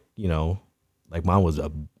like, like mom was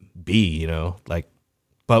a B,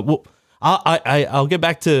 but I'll get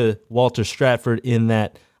back to Walter Stratford in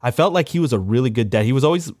that I felt like he was a really good dad. He was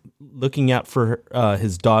always looking out for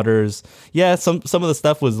his daughters. Yeah, some of the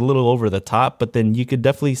stuff was a little over the top, but then you could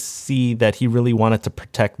definitely see that he really wanted to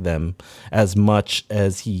protect them as much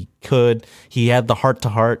as he could. He had the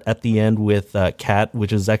heart-to-heart at the end with Kat,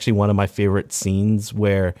 which is actually one of my favorite scenes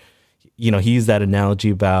where, he used that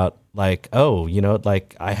analogy about like, oh,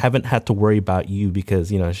 like I haven't had to worry about you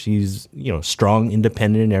because, she's, strong,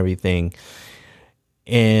 independent and everything.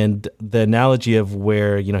 And the analogy of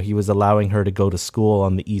where, he was allowing her to go to school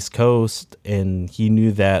on the East Coast, and he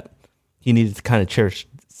knew that he needed to kind of cherish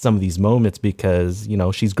some of these moments because,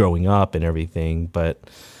 she's growing up and everything. But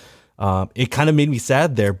it kind of made me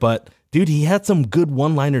sad there. But dude, he had some good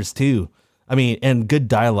one-liners too. I mean, and good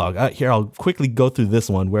dialogue. Here, I'll quickly go through this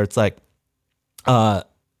one where it's like,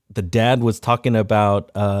 the dad was talking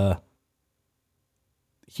about,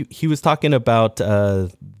 he was talking about,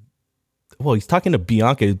 he's talking to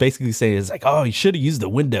Bianca. He's basically saying, it's like, oh, you should have used the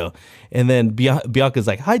window. And then Bianca's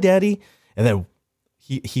like, hi, daddy. And then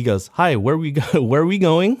he goes, hi, where are we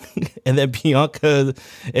going? And then Bianca,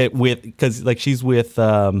 because like she's with,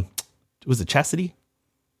 was it Chastity?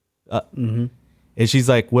 And she's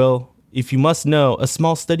like, well, if you must know, a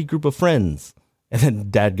small steady group of friends. And then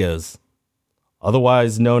dad goes,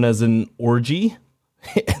 otherwise known as an orgy.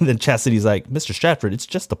 And then Chastity's like, Mr. Stratford, it's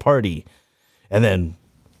just a party. And then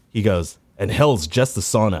he goes, and hell's just the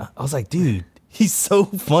sauna. I was like, dude, he's so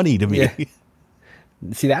funny to me. Yeah.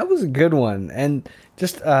 See, that was a good one. And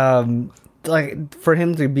just like for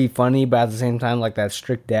him to be funny, but at the same time like that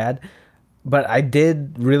strict dad. But I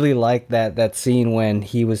did really like that scene when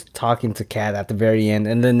he was talking to Kat at the very end,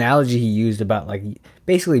 and the analogy he used about like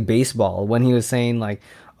basically baseball, when he was saying like,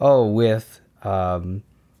 "Oh, with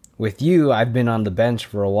you, I've been on the bench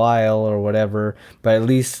for a while or whatever, but at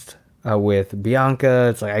least with Bianca,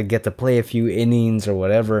 it's like I get to play a few innings or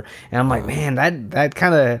whatever." And I'm like, man, that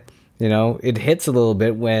kind of, it hits a little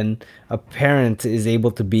bit when a parent is able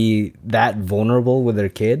to be that vulnerable with their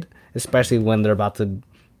kid, especially when they're about to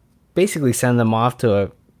basically send them off to a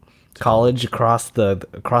college across the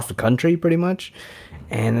country pretty much.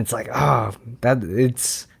 And it's like, that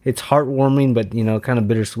it's heartwarming, but kind of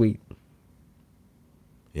bittersweet.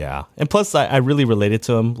 Yeah. And plus I really related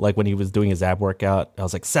to him. Like when he was doing his ab workout, I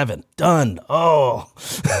was like, 7 done. Oh,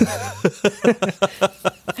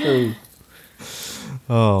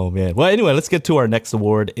 oh man. Well, anyway, let's get to our next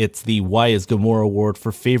award. It's the Why is Gamora Award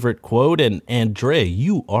for favorite quote. And Andrea,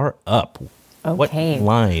 you are up. Okay. What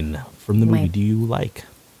line from the movie do you like?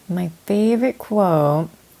 My favorite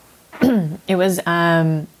quote, it was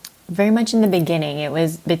very much in the beginning. It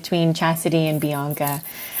was between Chastity and Bianca.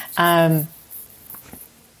 I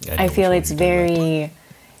feel it's very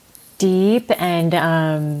deep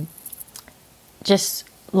and just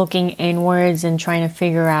looking inwards and trying to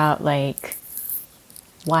figure out like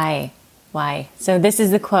why. So this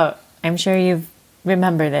is the quote. I'm sure you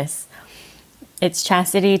remember this. It's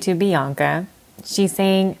Chastity to Bianca. She's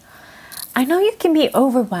saying, "I know you can be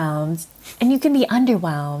overwhelmed and you can be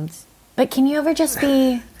underwhelmed, but can you ever just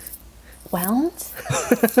be whelmed?"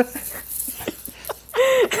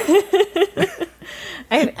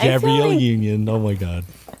 Gabrielle like Union. Oh my God.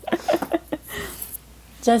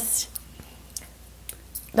 just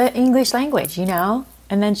the English language, And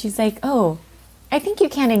then she's like, "Oh, I think you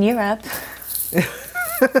can in Europe."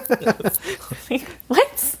 Like,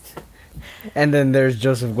 what? And then there's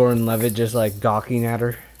Joseph Gordon-Levitt just like gawking at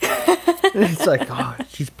her. It's like, oh,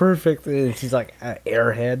 she's perfect. And she's like an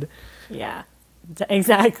airhead. Yeah,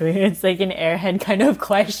 exactly. It's like an airhead kind of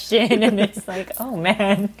question. And it's like, oh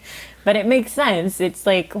man. But it makes sense. It's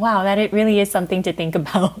like, wow, that it really is something to think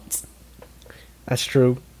about. That's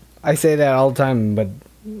true. I say that all the time, but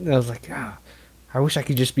I was like, I wish I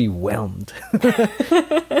could just be whelmed.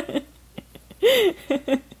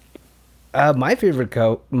 My favorite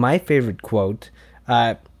quote,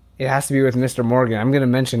 it has to be with Mr. Morgan. I'm going to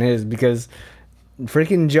mention his because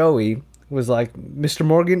freaking Joey was like, "Mr.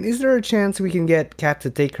 Morgan, is there a chance we can get Kat to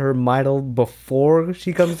take her Midol before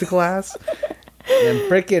she comes to class?" And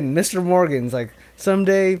freaking Mr. Morgan's like,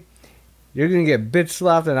 "Someday you're going to get bitch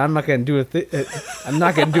slapped and I'm not going to do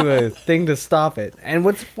a thing to stop it." And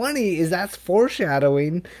what's funny is that's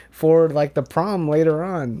foreshadowing for like the prom later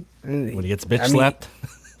on. And when he gets bitch slapped?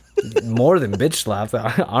 More than bitch slapped,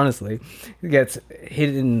 honestly. He gets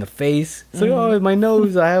hit in the face. It's like, "Oh, my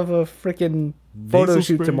nose, I have a freaking photo nasal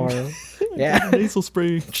shoot spray tomorrow." Yeah. Nasal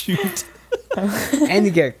spray shoot. And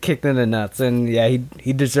you get kicked in the nuts. And yeah,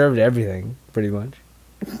 he deserved everything, pretty much.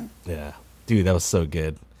 Yeah. Dude, that was so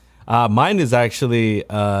good. Mine is actually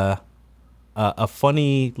a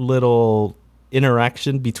funny little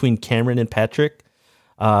interaction between Cameron and Patrick.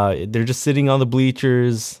 They're just sitting on the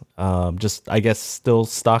bleachers, just, I guess, still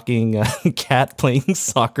stalking Kat playing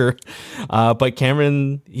soccer. But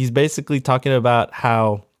Cameron, he's basically talking about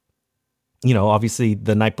how, obviously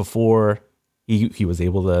the night before he was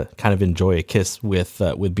able to kind of enjoy a kiss with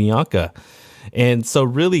Bianca. And so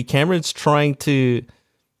really Cameron's trying to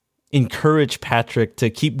encourage Patrick to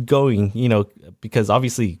keep going, because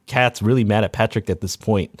obviously Kat's really mad at Patrick at this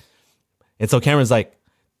point. And so Cameron's like,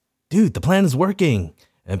 "Dude, the plan is working."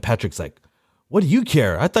 And Patrick's like, "What do you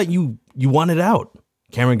care? I thought you wanted out."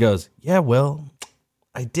 Cameron goes, "Yeah, well,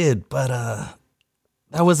 I did, but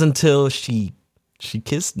that was until she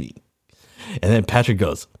kissed me." And then Patrick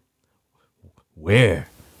goes, "Where?"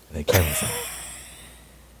 And then Cameron's like,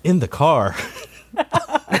 "In the car."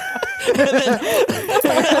 And then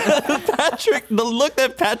Patrick, the look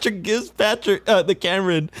that Patrick gives the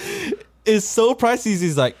Cameron is so priceless.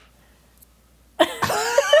 He's like,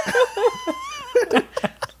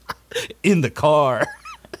 "In the car."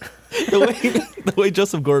 The way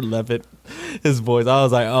Joseph Gordon-Levitt, his voice, I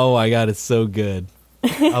was like, oh my God, it's so good.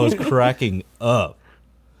 I was cracking up.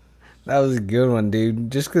 That was a good one,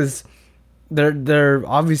 dude. Just because they're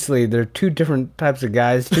obviously they're two different types of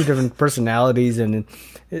guys, two different personalities, and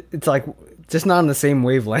it's like just not on the same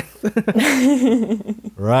wavelength.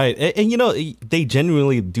 Right, and they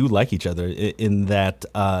genuinely do like each other in that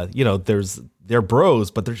they're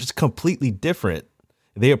bros, but they're just completely different.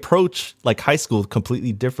 They approach like high school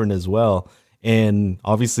completely different as well, and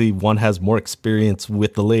obviously one has more experience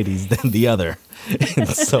with the ladies than the other. And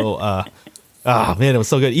so, man, it was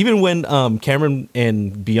so good. Even when Cameron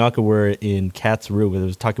and Bianca were in Kat's room and it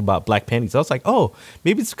was talking about black panties, I was like, oh,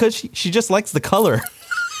 maybe it's because she just likes the color.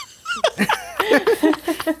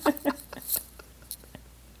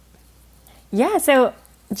 Yeah, so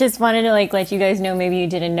just wanted to like let you guys know, maybe you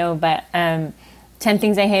didn't know, but 10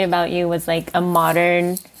 Things I Hate About You was like a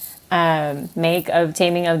modern make of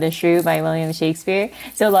Taming of the Shrew by William Shakespeare.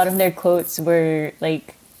 So a lot of their quotes were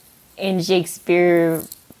like in Shakespeare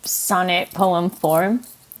sonnet poem form.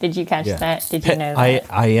 Did you catch that? Did you know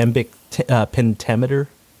that? Iambic pentameter.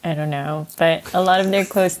 I don't know, but a lot of their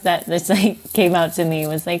quotes that just like came out to me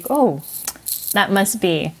was like, oh, that must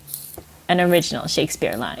be an original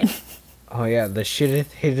Shakespeare line. Oh yeah, the shitteth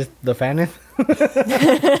hitteth the fanneth.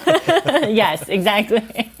 Yes,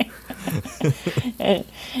 exactly. and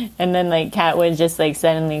then like Kat would just like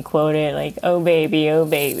suddenly quote it like, oh baby, oh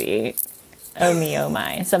me, oh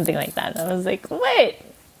my, something like that. I was like, what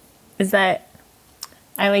is that?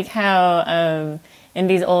 I like how in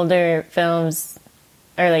these older films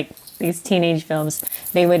or like these teenage films,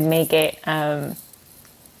 they would make it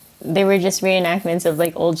they were just reenactments of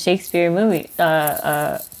like old Shakespeare movie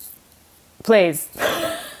plays.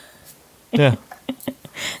 Yeah.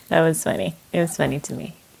 That was funny. It was funny to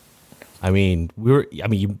me. I mean,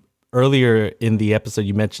 earlier in the episode,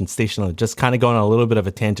 you mentioned Station 11, just kind of going on a little bit of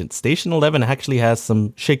a tangent. Station 11 actually has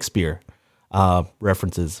some Shakespeare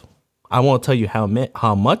references. I won't tell you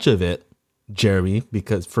how much of it, Jeremy,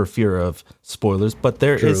 because for fear of spoilers, but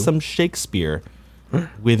there is some Shakespeare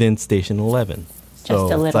within Station 11. So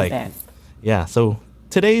just a little bit. Yeah, so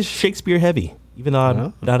today's Shakespeare heavy, even though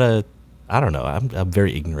I'm not I don't know, I'm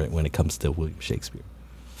very ignorant when it comes to William Shakespeare.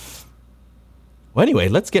 Well, anyway,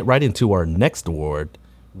 let's get right into our next award,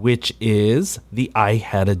 which is the I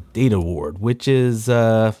Had a Date Award, which is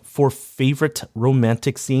for favorite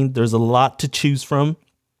romantic scene. There's a lot to choose from.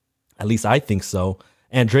 At least I think so.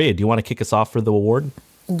 Andrea, do you want to kick us off for the award?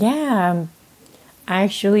 Yeah. I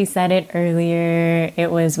actually said it earlier.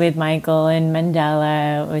 It was with Michael and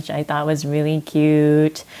Mandela, which I thought was really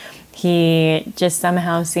cute. He just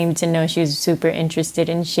somehow seemed to know she was super interested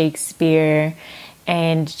in Shakespeare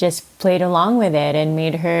and just played along with it and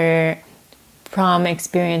made her prom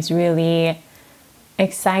experience really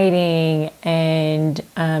exciting and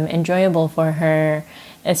enjoyable for her,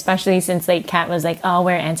 especially since like Kat was like, oh,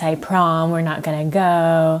 we're anti-prom, we're not gonna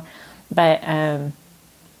go. But I'm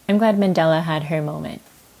glad Mandela had her moment.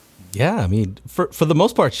 Yeah, I mean, for the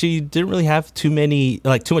most part, she didn't really have too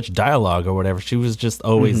much dialogue or whatever. She was just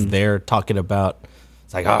always there talking about,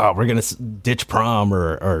 it's like, oh, we're going to ditch prom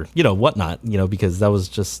or, you know, whatnot, you know, because that was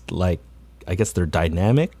just like, I guess their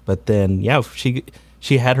dynamic. But then, yeah,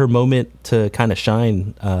 she had her moment to kind of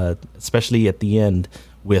shine, especially at the end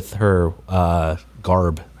with her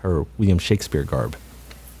garb, her William Shakespeare garb.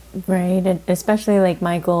 Right, and especially like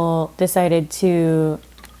Michael decided to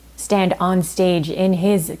stand on stage in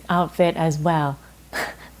his outfit as well.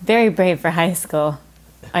 Very brave for high school.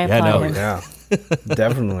 I applaud him. Yeah,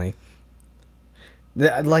 definitely.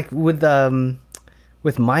 Like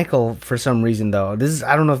with Michael, for some reason though,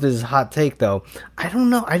 I don't know if this is a hot take though. I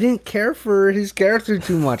don't know. I didn't care for his character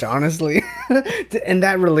too much, honestly. And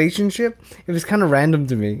that relationship, it was kind of random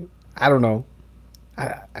to me. I don't know.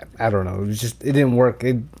 I don't know. It was just, it didn't work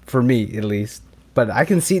for me at least. But I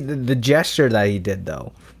can see the gesture that he did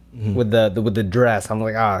though. With the dress, I'm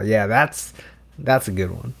like, yeah, that's a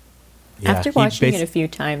good one. Yeah, after watching it a few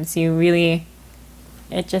times, it's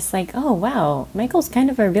just like, oh wow, Michael's kind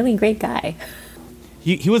of a really great guy.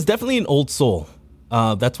 He was definitely an old soul.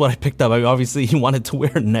 That's what I picked up. I mean, obviously, he wanted to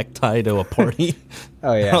wear a necktie to a party.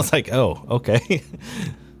 Oh yeah, I was like, oh okay.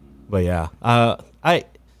 But yeah, I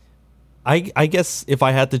guess if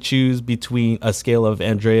I had to choose between a scale of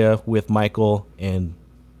Andrea with Michael and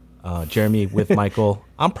Jeremy with Michael,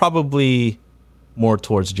 I'm probably more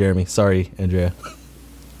towards Jeremy. Sorry, Andrea.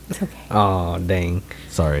 It's okay. Oh, dang.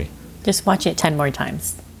 Sorry. Just watch it 10 more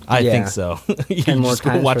times. I think so. You 10 more just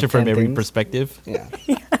times watch for it from 10 every things. perspective. Yeah.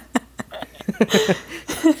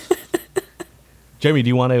 Jeremy, do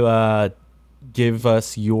you want to give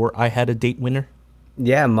us your I Had a Date winner?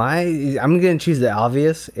 Yeah, I'm gonna choose the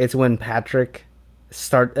obvious. It's when Patrick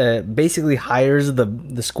basically hires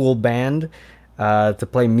the school band to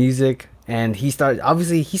play music, and he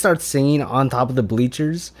starts singing on top of the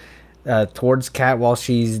bleachers towards Kat while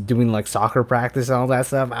she's doing like soccer practice and all that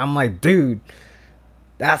stuff. I'm like, dude,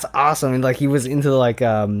 that's awesome. And like he was into like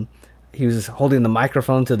he was holding the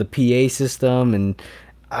microphone to the PA system, and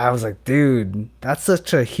I was like, dude, that's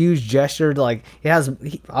such a huge gesture. Like,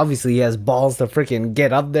 obviously he has balls to freaking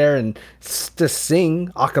get up there and to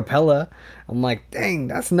sing a cappella. I'm like, dang,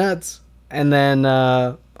 that's nuts. And then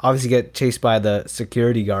obviously get chased by the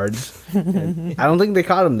security guards. I don't think they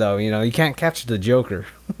caught him though. You know, you can't catch the Joker.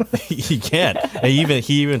 He can't. And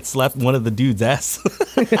he even slapped one of the dude's ass.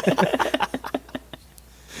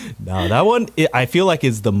 No, that one I feel like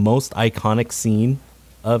is the most iconic scene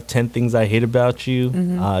of 10 Things I Hate About You.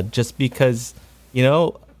 Just because, you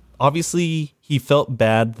know, obviously he felt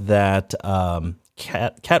bad that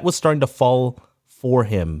Kat was starting to fall for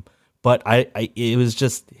him, but it was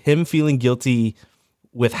just him feeling guilty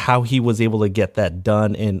with how he was able to get that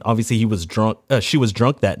done. And obviously he was drunk. She was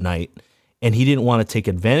drunk that night, and he didn't want to take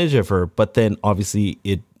advantage of her. But then obviously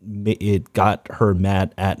it got her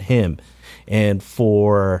mad at him. And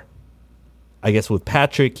I guess with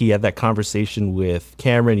Patrick, he had that conversation with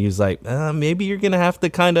Cameron. He was like, maybe you're going to have to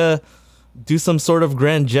kind of do some sort of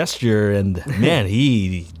grand gesture. And man,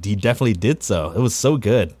 he definitely did so. It was so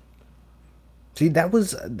good. See, that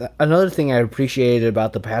was another thing I appreciated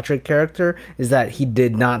about the Patrick character, is that he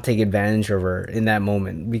did not take advantage of her in that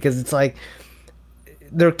moment, because it's like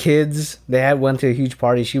they're kids. They went to a huge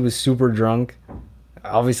party. She was super drunk.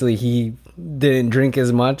 Obviously, he didn't drink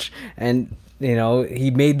as much, and you know,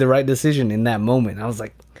 he made the right decision in that moment. I was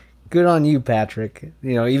like, good on you, Patrick.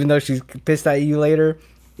 You know, even though she's pissed at you later,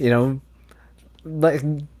 you know, like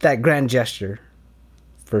that grand gesture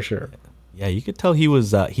for sure. Yeah, you could tell he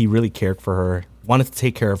really cared for her, wanted to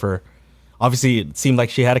take care of her. Obviously, it seemed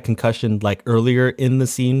like she had a concussion like earlier in the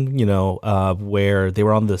scene, you know, where they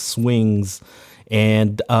were on the swings,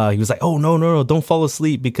 and he was like, oh, no, don't fall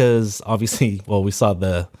asleep, because obviously, well, we saw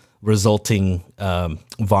the resulting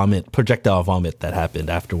projectile vomit that happened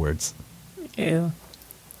afterwards. Ew.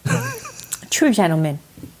 True gentleman.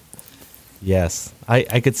 Yes,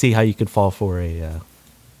 I could see how you could fall for a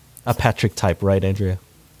Patrick type, right, Andrea?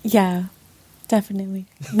 Yeah, definitely.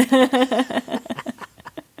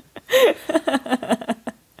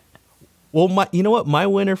 Well, you know what? My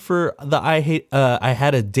winner for the I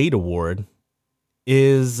Had a Date award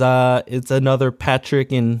is it's another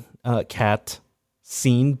Patrick and Kat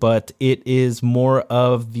scene, but it is more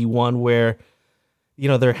of the one where, you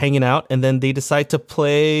know, they're hanging out and then they decide to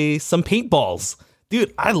play some paintballs.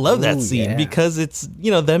 Dude, I love that scene because it's, you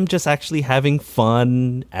know, them just actually having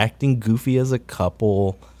fun, acting goofy as a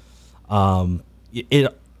couple. You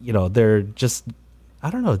know, they're just,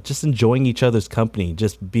 I don't know, just enjoying each other's company,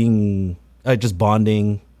 just being, just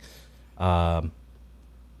bonding. It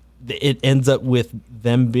ends up with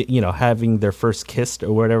them, you know, having their first kiss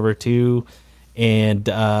or whatever too. And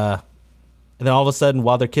then all of a sudden,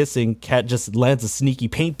 while they're kissing, Kat just lands a sneaky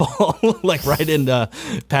paintball like right in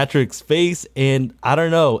Patrick's face. And I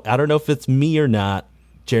don't know if it's me or not,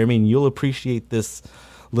 Jeremy, and you'll appreciate this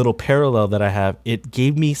little parallel that I have. It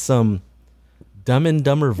gave me some Dumb and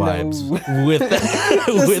Dumber vibes with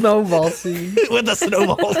the snowball scene. With the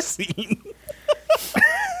snowball scene.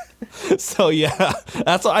 So yeah,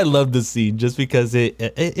 that's why I love this scene, just because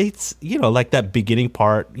it's, you know, like that beginning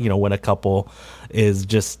part, you know, when a couple is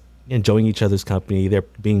just enjoying each other's company, they're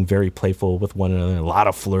being very playful with one another, a lot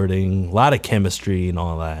of flirting, a lot of chemistry and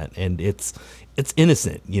all that, and it's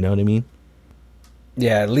innocent, you know what I mean?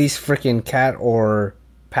 Yeah, at least freaking Kat or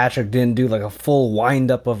Patrick didn't do like a full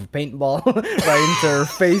wind up of a paintball right into her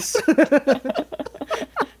face.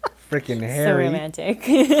 Freaking Harry.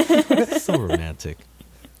 So romantic.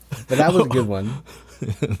 But that was a good one.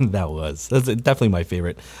 That's definitely my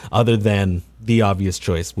favorite, other than the obvious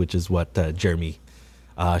choice, which is what Jeremy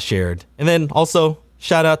shared. And then also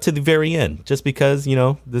shout out to the very end, just because, you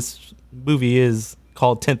know, this movie is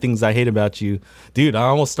called 10 Things I Hate About You. Dude, I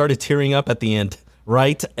almost started tearing up at the end.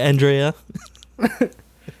 Right, Andrea?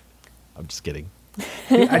 I'm just kidding.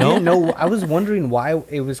 I didn't know. I was wondering why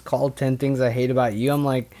it was called 10 Things I Hate About You. I'm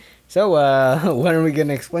like, so when are we going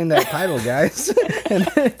to explain that title, guys?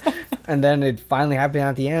 and then it finally happened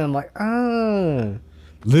at the end. I'm like,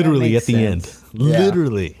 literally at the end. Yeah.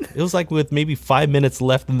 Literally. It was like with maybe 5 minutes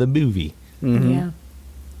left in the movie. Mm-hmm. Yeah.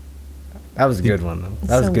 That was a good one, though.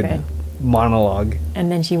 That was a good monologue. And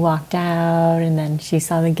then she walked out, and then she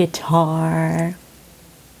saw the guitar.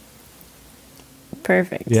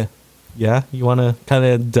 Perfect. Yeah. Yeah? You want to kind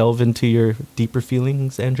of delve into your deeper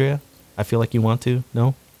feelings, Andrea? I feel like you want to.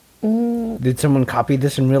 No? Did someone copy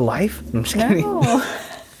this in real life? I'm just kidding.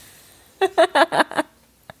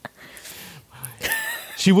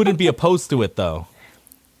 She wouldn't be opposed to it, though.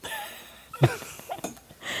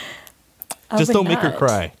 Just don't make her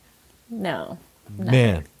cry. No.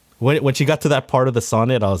 Man, when she got to that part of the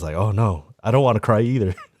sonnet, I was like, oh no, I don't want to cry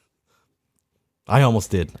either. I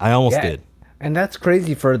almost did. I almost Yeah. did. And that's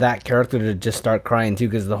crazy for that character to just start crying too,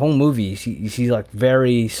 because the whole movie, she's like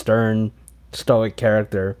very stern, stoic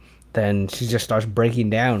character. Then she just starts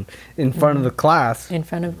breaking down in front of the class. In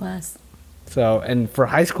front of class. So, and for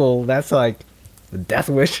high school, that's like the death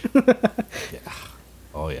wish.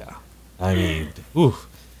 Oh yeah. I mean, ooh,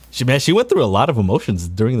 she went through a lot of emotions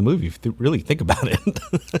during the movie. If you really think about it.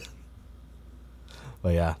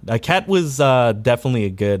 But yeah, Kat was definitely a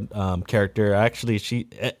good character. Actually, she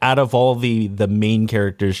out of all the main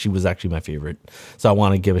characters, she was actually my favorite. So I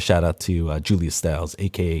want to give a shout out to Julia Stiles,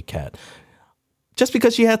 aka Kat, just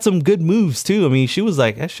because she had some good moves too. I mean, she was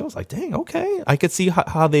like, dang, okay. I could see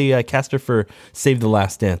how they cast her for Save the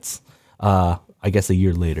Last Dance. I guess a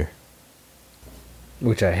year later,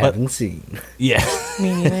 Which I haven't seen. yeah,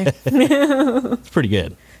 Me neither. it's pretty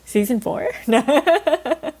good. Season 4?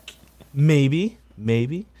 Maybe.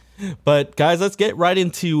 But guys, let's get right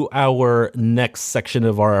into our next section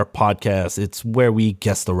of our podcast. It's where we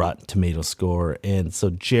guess the Rotten Tomato score. And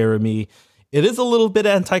so, Jeremy, it is a little bit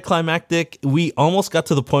anticlimactic. We almost got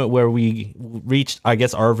to the point where we reached, I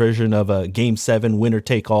guess, our version of a Game 7 winner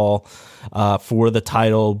take all for the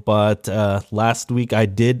title. But last week, I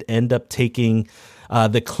did end up taking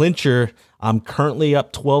the clincher. I'm currently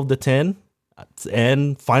up 12-10.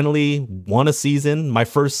 And finally won a season, my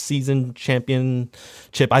first season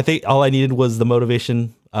championship. I think all I needed was the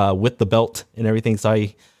motivation with the belt and everything. So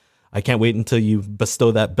I can't wait until you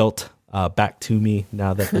bestow that belt back to me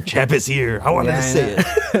now that the champ is here. I wanted to say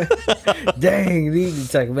it. Dang,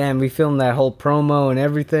 it's like, man, we filmed that whole promo and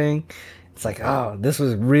everything. It's like, oh, this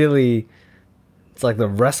was really, it's like the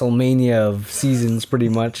WrestleMania of seasons pretty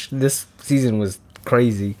much. This season was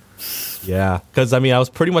crazy. Yeah, because I mean, I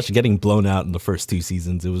was pretty much getting blown out in the first 2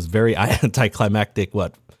 seasons. It was very anticlimactic.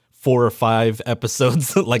 4 or 5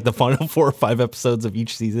 episodes, like the final 4 or 5 episodes of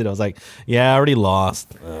each season. I was like, yeah, I already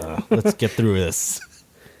lost. Let's get through this.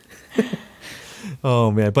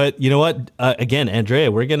 Oh man, but you know what? Again,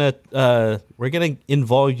 Andrea, we're gonna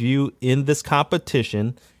involve you in this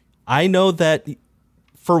competition. I know that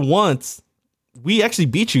for once we actually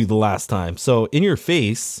beat you the last time. So in your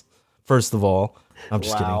face, first of all. I'm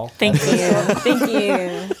just kidding. Thank you. Thank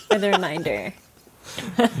you for the reminder.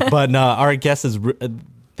 But our guesses,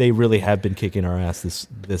 they really have been kicking our ass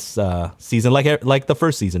this season, like the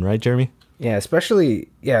first season, right, Jeremy? Yeah, especially,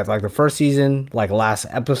 like the first season, like last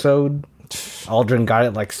episode, Aldrin got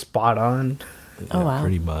it like spot on. Oh, wow.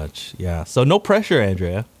 Pretty much, yeah. So no pressure,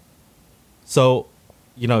 Andrea. So,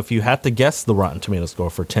 if you had to guess the Rotten Tomato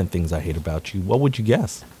score for 10 Things I Hate About You, what would you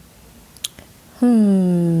guess?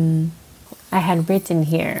 I had written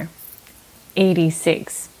here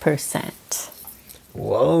 86%.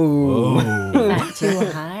 Whoa. Is that too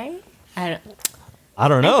high? I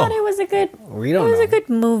don't know. I thought it was a good. We don't It was know. a good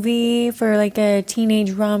movie for like a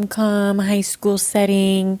teenage rom-com, high school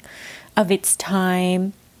setting, of its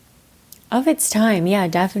time. Of its time, yeah,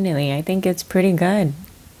 definitely. I think it's pretty good.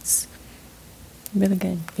 It's really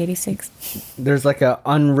good. 86. There's like a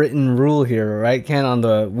unwritten rule here, right, Ken, on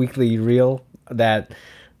the weekly reel that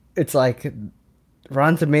it's like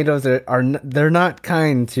Rotten Tomatoes they're not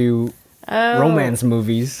kind to romance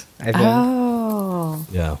movies, I think. Oh,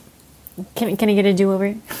 Yeah. can I get a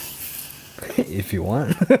do-over? If you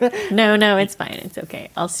want. No, it's fine. It's okay.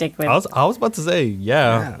 I'll stick with. I was about to say,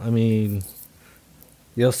 yeah. I mean,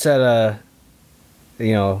 You'll set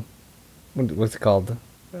what's it called?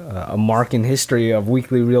 A mark in history of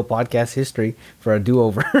Weekly Reel podcast history for a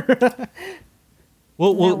do-over.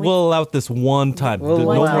 we'll allow it this one time. We'll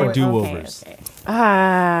no allow more it. do-overs.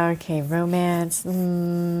 Okay. Romance.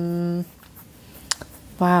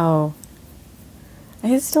 Wow.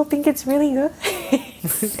 I still think it's really good.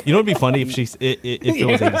 You know, it'd be funny if if it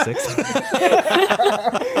was 86.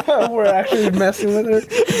 We're actually messing with her.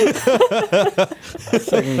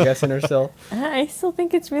 Second guessing herself. I still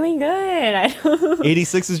think it's really good. I don't.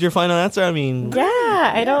 86 is your final answer. I mean, Yeah,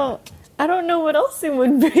 I don't know what else it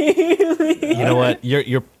would be. you know what?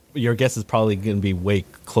 Your guess is probably going to be way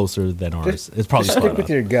closer than ours. It's probably Just spot stick with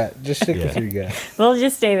on. your gut. Just stick with Yeah. your gut. We'll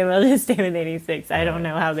just stay with 86. I don't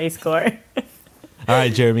know how they score. All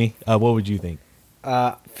right, Jeremy, what would you think?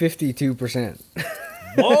 52%.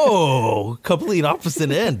 Whoa, complete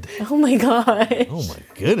opposite end. Oh my god. Oh my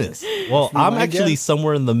goodness. Well, I'm my actually guess.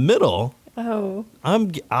 somewhere in the middle. Oh.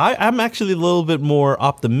 I'm actually a little bit more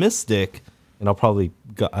optimistic, and I probably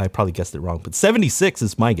guessed it wrong, but 76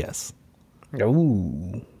 is my guess.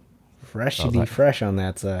 Ooh. Freshly fresh on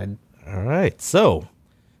that side. All right, so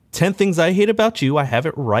 10 Things I Hate About You. I have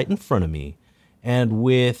it right in front of me, and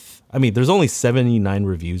there's only 79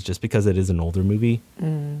 reviews just because it is an older movie.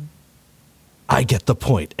 I get the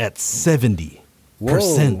point at 70.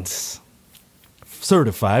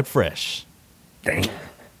 certified fresh. Dang.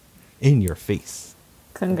 In your face.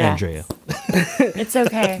 Congrats. Andrea. It's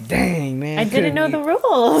okay. Dang, man. I didn't know the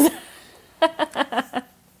rules.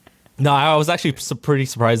 No, I was actually pretty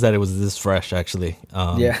surprised that it was this fresh, actually.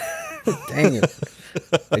 Yeah. Dang it.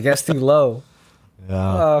 I guess too low.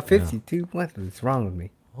 52. Yeah. What is wrong with me?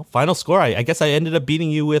 Well, final score. I guess I ended up beating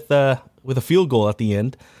you with a field goal at the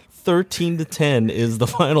end. 13-10 is the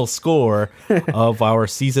final score of our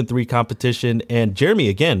season 3 competition. And Jeremy,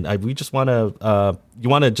 again, we just want to you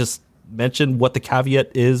want to just mention what the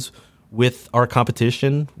caveat is with our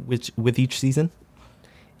competition with each season?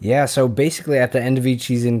 Yeah, so basically at the end of each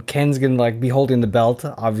season, Ken's going to be holding the belt,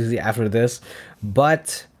 obviously, after this.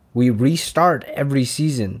 But we restart every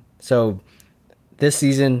season. So this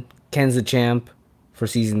season, Ken's the champ for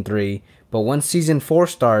season 3. But once season 4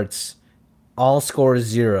 starts, all score is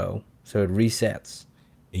 0. So it resets.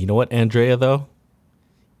 You know what, Andrea, though?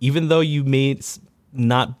 Even though you may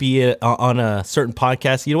not be on a certain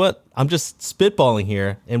podcast, you know what? I'm just spitballing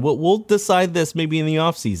here. And we'll decide this maybe in the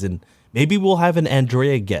off season. Maybe we'll have an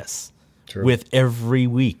Andrea guest with every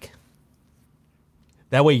week.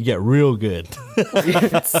 That way you get real good.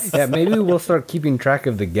 Yeah, maybe we'll start keeping track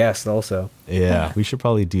of the guests also. Yeah, we should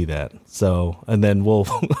probably do that. So, and then we'll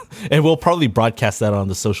probably broadcast that on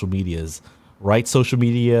the social medias, right? Social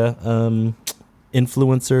media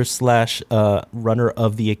influencer / runner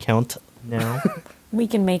of the account now. We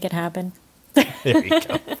can make it happen. There you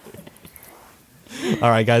go. All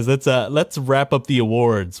right, guys, let's wrap up the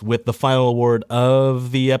awards with the final award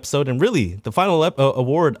of the episode, and really the final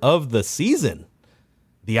award of the season,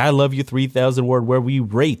 the I Love You 3000 award, where we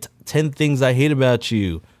rate 10 things I hate about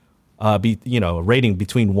you, rating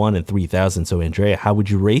between 1 and 3,000. So, Andrea, how would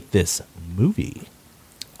you rate this movie?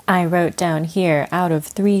 I wrote down here, out of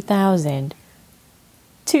 3,000,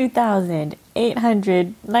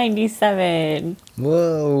 2,897.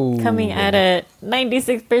 Whoa. Coming at a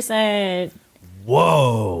 96%.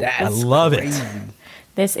 Whoa. I love crazy. it.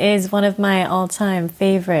 This is one of my all-time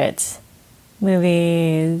favorite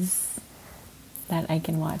movies that I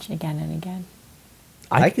can watch again and again.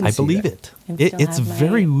 I can see believe that. it. It's a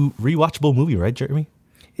very rewatchable movie, right, Jeremy?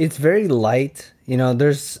 It's very light.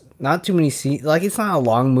 There's not too many scenes. It's not a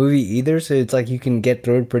long movie either, so it's you can get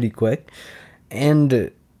through it pretty quick. And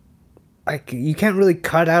you can't really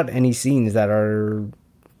cut out any scenes that are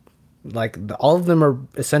all of them are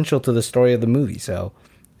essential to the story of the movie, so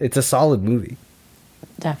it's a solid movie.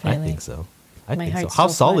 Definitely. I think so. My heart How still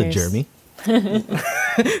solid, fires. Jeremy?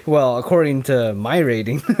 Well, according to my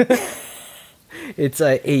rating, it's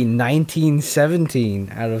a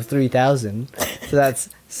 1917 out of 3,000. So that's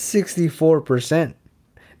 64%.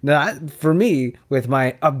 Now, for me, with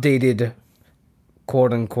my updated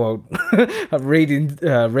quote unquote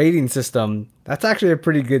rating system, that's actually a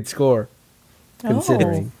pretty good score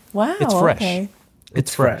considering. Wow. It's fresh. Okay.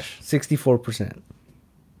 It's fresh. 64%.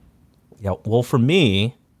 Yeah. Well, for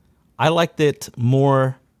me, I liked it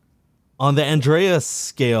more on the Andrea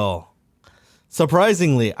scale.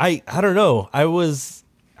 Surprisingly, I don't know.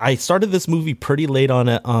 I started this movie pretty late on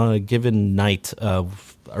a given night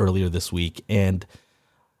earlier this week, and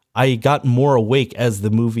I got more awake as the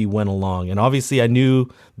movie went along. And obviously I knew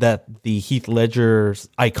that the Heath Ledger's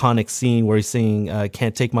iconic scene where he's singing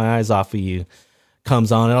Can't Take My Eyes Off of You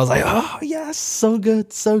comes on, and I was like, oh yes, so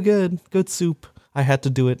good, good soup. I had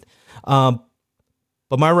to do it. But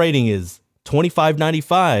my rating is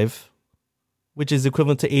 25.95, which is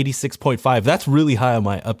equivalent to 86.5. That's really high on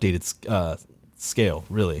my updated scale,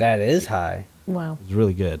 really. That is high. Wow. It's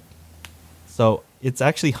really good. So it's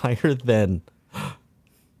actually higher than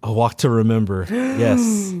A Walk to Remember.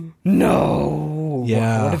 Yes. No.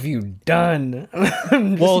 Yeah. What have you done?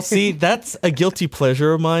 Well, see, that's a guilty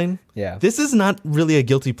pleasure of mine. Yeah. This is not really a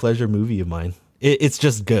guilty pleasure movie of mine. It's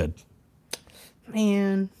just good.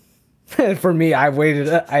 Man. For me, I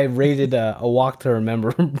rated A Walk to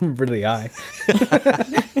Remember really high.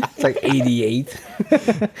 It's 88.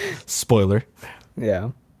 Spoiler. Yeah.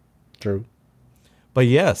 True. But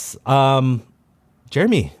yes,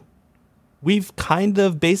 Jeremy, we've kind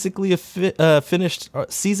of basically finished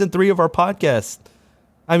season 3 of our podcast.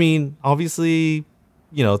 I mean, obviously,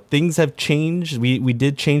 things have changed. We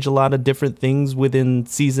did change a lot of different things within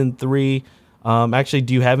season 3. Actually,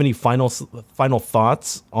 do you have any final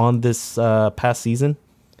thoughts on this past season?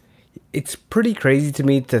 It's pretty crazy to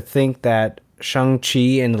me to think that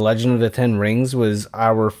Shang-Chi and the Legend of the Ten Rings was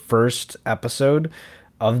our first episode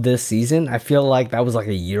of this season. I feel like that was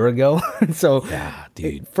a year ago. So Yeah,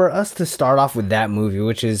 dude. for us to start off with that movie,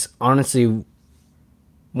 which is honestly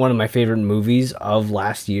one of my favorite movies of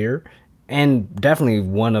last year, and definitely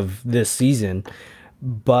one of this season.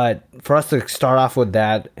 But for us to start off with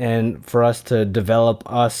that, and for us to develop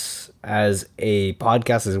us as a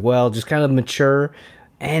podcast as well, just kind of mature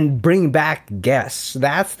and bring back guests.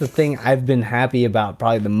 That's the thing I've been happy about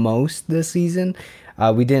probably the most this season.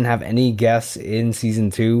 We didn't have any guests in season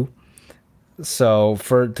 2. So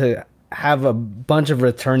to have a bunch of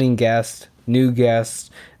returning guests, new guests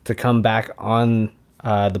to come back on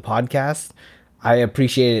the podcast, I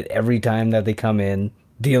appreciate it every time that they come in,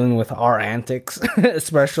 dealing with our antics,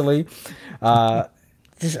 especially.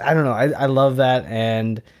 Just I don't know. I love that,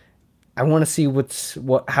 and I want to see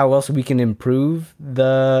how else we can improve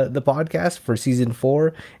the podcast for season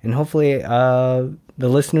 4, and hopefully the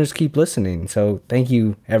listeners keep listening. So thank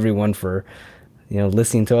you everyone for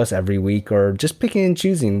listening to us every week, or just picking and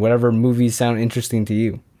choosing whatever movies sound interesting to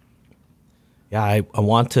you. Yeah, I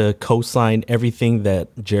want to co-sign everything that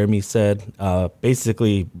Jeremy said.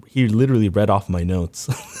 Basically, he literally read off my notes.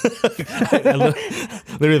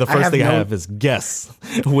 Literally, the first thing I have is guess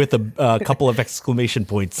with a couple of exclamation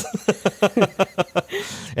points.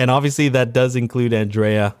 And obviously, that does include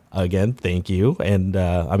Andrea. Again, thank you. And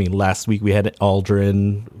last week we had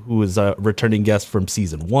Aldrin, who was a returning guest from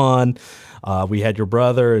season 1. We had your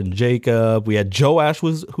brother and Jacob. We had Joash,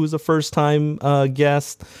 who's a first-time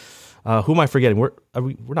guest. Who am I forgetting? We're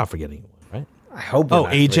not forgetting anyone, right? I hope.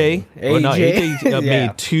 AJ. AJ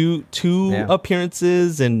made two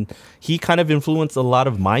appearances, and he kind of influenced a lot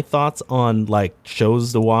of my thoughts on like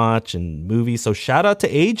shows to watch and movies. So shout out to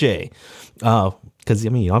AJ, because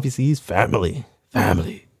obviously he's family.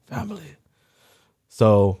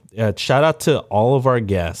 So shout out to all of our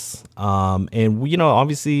guests, and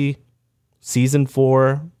obviously season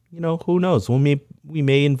 4. Who knows? We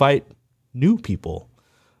may invite new people.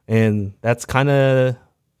 And that's kind of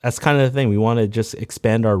the thing. We want to just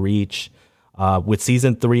expand our reach. With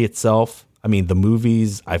season 3 itself, the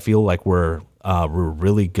movies, I feel like were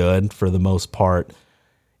really good for the most part.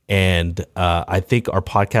 And I think our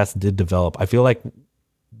podcast did develop. I feel like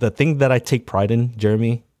the thing that I take pride in,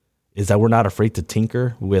 Jeremy, is that we're not afraid to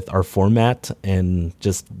tinker with our format and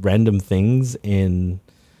just random things. And,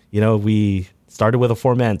 we started with a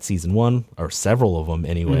format in season 1, or several of them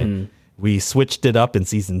anyway. Mm-hmm. We switched it up in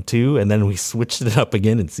season 2, and then we switched it up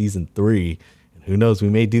again in season 3. And who knows, we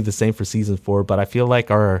may do the same for season 4. But I feel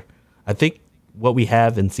like I think what we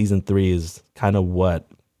have in season 3 is kind of what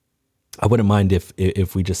I wouldn't mind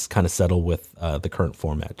if we just kind of settle with the current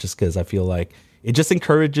format, just because I feel like it just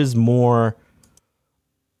encourages more.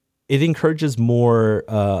 It encourages more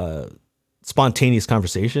spontaneous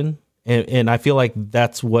conversation, and I feel like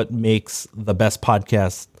that's what makes the best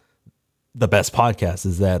podcast. The best podcast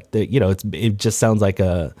is that it just sounds like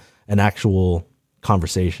an actual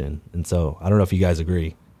conversation, and so I don't know if you guys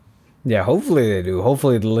agree. Yeah, hopefully they do.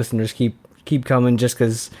 Hopefully the listeners keep coming, just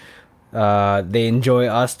because they enjoy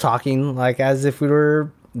us talking like as if we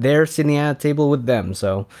were there sitting at a table with them.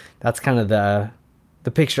 So that's kind of the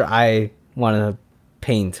picture I want to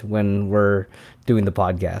paint when we're doing the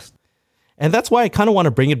podcast. And that's why I kind of want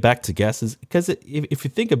to bring it back to guests, is because if you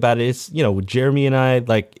think about it, it's, with Jeremy and I,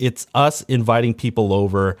 like, it's us inviting people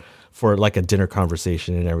over for like a dinner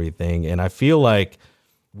conversation and everything. And I feel like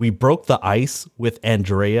we broke the ice with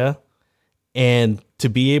Andrea, and to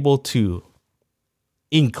be able to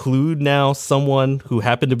include now someone who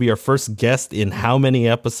happened to be our first guest in how many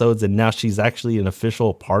episodes, and now she's actually an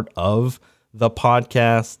official part of the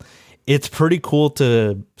podcast. It's pretty cool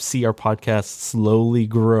to see our podcast slowly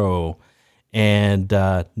grow. And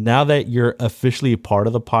now that you're officially a part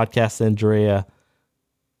of the podcast, Andrea,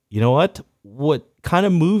 you know what? What kind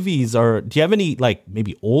of movies do you have any, like,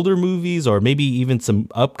 maybe older movies, or maybe even some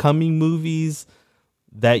upcoming movies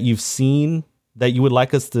that you've seen that you would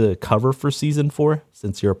like us to cover for season 4,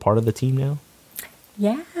 since you're a part of the team now?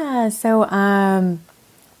 Yeah. So an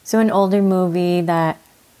older movie that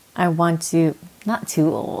I want to, not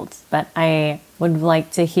too old, but I would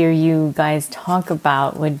like to hear you guys talk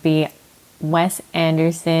about would be Wes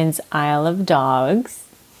Anderson's Isle of Dogs.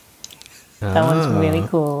 That one's really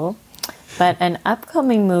cool. But an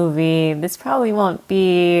upcoming movie, this probably won't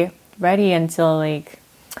be ready until like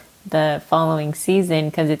the following season,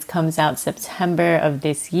 because it comes out September of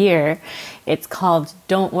this year. It's called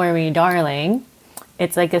Don't Worry, Darling.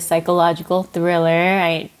 It's like a psychological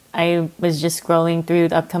thriller. I was just scrolling through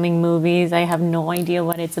the upcoming movies. I have no idea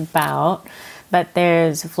what it's about. But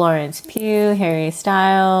there's Florence Pugh, Harry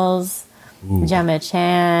Styles, Ooh. Gemma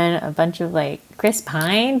Chan, a bunch of like Chris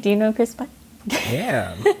Pine. Do you know Chris Pine?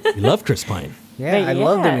 Yeah. You love Chris Pine. Yeah, I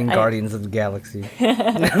loved him in Guardians of the Galaxy.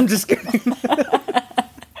 No, I'm just kidding.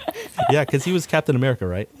 Yeah, because he was Captain America,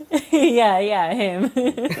 right? yeah, him.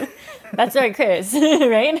 That's right, Chris,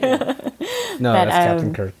 right? No, But, that's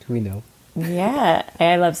Captain Kirk. We know. Yeah,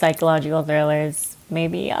 I love psychological thrillers.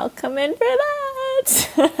 Maybe I'll come in for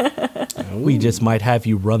that. We just might have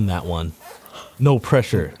you run that one. No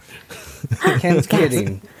pressure. Ken's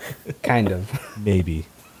kidding. Kind of. Maybe.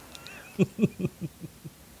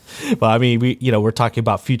 But I mean, we're talking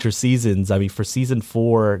about future seasons. I mean, for season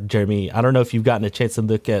 4, Jeremy, I don't know if you've gotten a chance to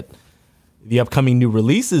look at the upcoming new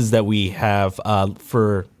releases that we have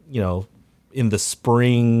for, in the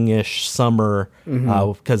spring-ish summer,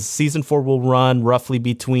 because season 4 will run roughly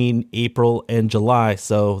between April and July.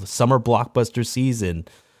 So the summer blockbuster season,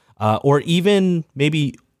 or even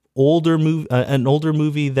maybe an older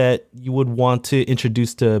movie that you would want to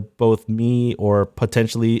introduce to both me or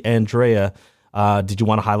potentially Andrea. Did you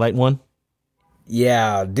want to highlight one?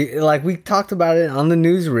 Yeah, like we talked about it on the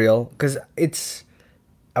newsreel, because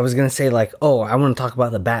I was going to say like, oh, I want to talk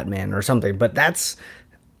about the Batman or something, but that's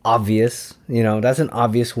obvious, that's an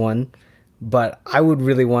obvious one. But I would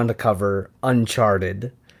really want to cover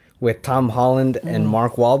Uncharted with Tom Holland and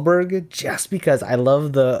Mark Wahlberg, just because I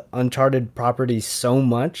love the Uncharted property so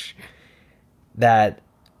much that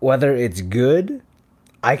whether it's good,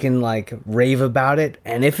 I can like rave about it,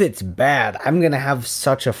 and if it's bad, I'm going to have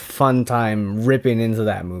such a fun time ripping into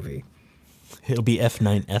that movie. It'll be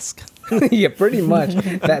F9-esque. Yeah, pretty much.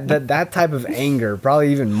 That type of anger,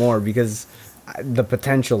 probably even more, because the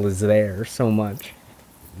potential is there so much.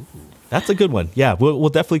 That's a good one. Yeah, we'll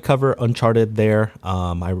definitely cover Uncharted there.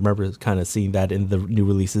 I remember kind of seeing that in the new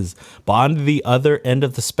releases. But on the other end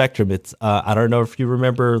of the spectrum, it's I don't know if you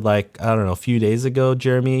remember, a few days ago,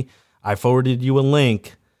 Jeremy, I forwarded you a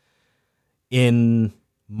link in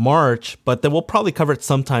March, but then we'll probably cover it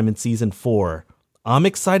sometime in season 4. I'm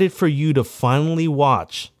excited for you to finally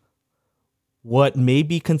watch what may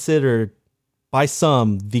be considered by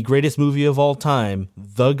some the greatest movie of all time,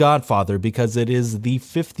 The Godfather, because it is the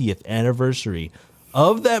 50th anniversary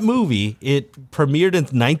of that movie. It premiered in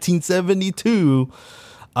 1972.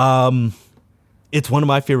 It's one of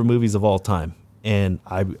my favorite movies of all time, and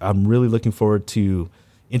I'm really looking forward to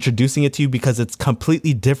introducing it to you, because it's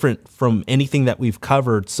completely different from anything that we've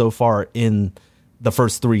covered so far in the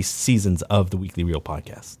first 3 seasons of the Weekly Reel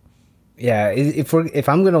podcast. Yeah, if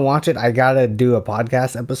I'm gonna watch it, I gotta do a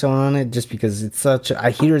podcast episode on it, just because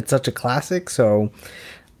I hear it's such a classic. So,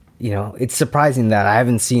 it's surprising that I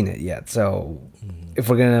haven't seen it yet. So, if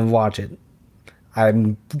we're gonna watch it,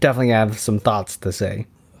 I'm definitely gonna have some thoughts to say.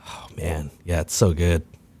 Oh man, yeah, it's so good,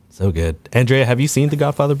 so good. Andrea, have you seen The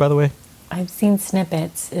Godfather, by the way? I've seen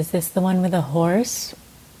snippets. Is this the one with a horse?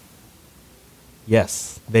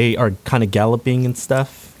 Yes, they are kind of galloping and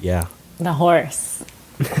stuff. Yeah. The horse.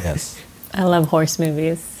 Yes. I love horse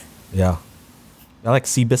movies. Yeah. I like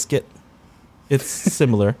Seabiscuit. It's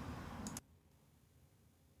similar.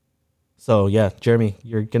 So yeah, Jeremy,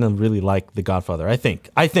 you're gonna really like The Godfather. I think.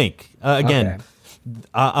 Again, okay.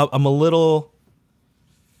 I'm a little.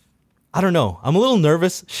 I don't know. I'm a little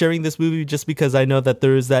nervous sharing this movie just because I know that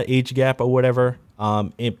there is that age gap or whatever.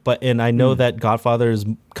 And I know that Godfather is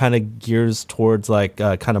kind of gears towards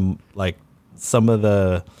kind of like some of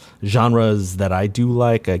the genres that I do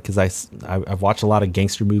like, because I've watched a lot of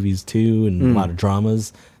gangster movies too, and a lot of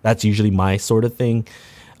dramas. That's usually my sort of thing.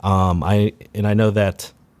 I know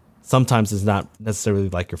that sometimes it's not necessarily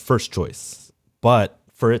like your first choice, but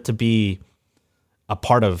for it to be a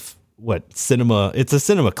part of cinema, it's a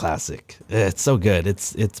cinema classic. It's so good.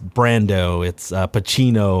 It's Brando, it's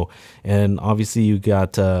Pacino, and obviously you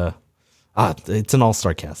got it's an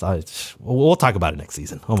all-star cast. We'll talk about it next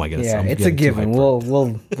season. Oh my goodness. Yeah, it's a given.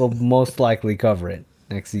 We'll most likely cover it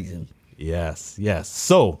next season. Yes.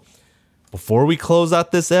 So before we close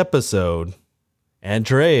out this episode,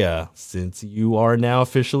 Andrea, since you are now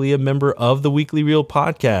officially a member of the Weekly Reel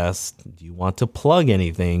podcast, do you want to plug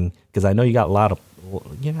anything? Because I know you got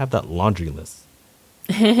you have that laundry list.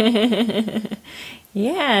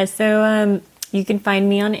 Yeah, so you can find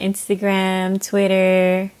me on Instagram,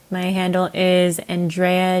 Twitter. My handle is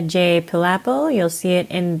Andrea J. Pilapil. You'll see it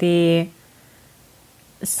in the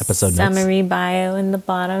episode summary bio in the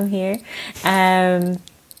bottom here.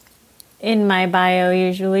 In my bio,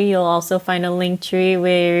 usually, you'll also find a link tree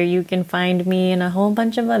where you can find me in a whole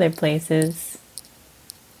bunch of other places.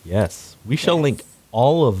 Yes, we shall link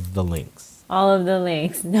all of the links. All of the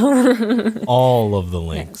links. No. All of the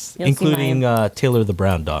links, including Taylor the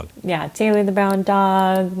Brown Dog. Yeah, Taylor the Brown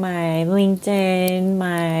Dog, my LinkedIn,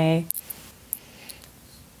 my...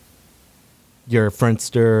 Your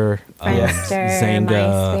Friendster,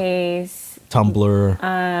 Zanga, MySpace,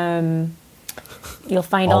 Tumblr. You'll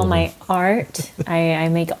find all my art. I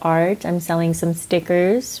make art. I'm selling some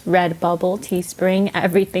stickers, Redbubble, Teespring.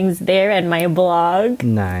 Everything's there, and my blog.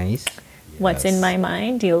 Nice. What's in my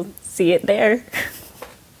mind? You'll see it there.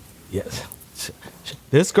 Yes.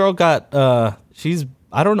 This girl got, she's,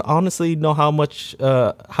 I don't honestly know how much,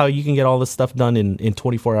 how you can get all this stuff done in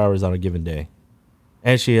 24 hours on a given day.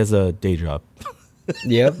 And she has a day job.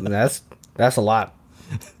 Yep, that's a lot.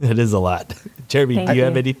 It is a lot. Jeremy, do you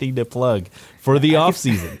have anything to plug for the off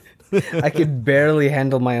season? I could barely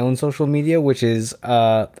handle my own social media, which is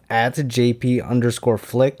at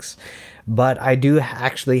JP_flicks. But I do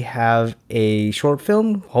actually have a short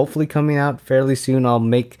film, hopefully coming out fairly soon. I'll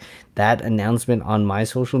make that announcement on my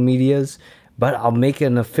social medias. But I'll make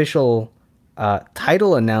an official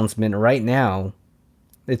title announcement right now.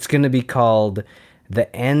 It's going to be called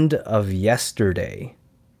The End of Yesterday.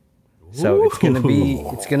 So it's gonna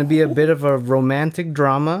be a bit of a romantic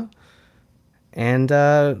drama, and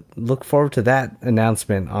look forward to that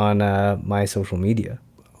announcement on my social media.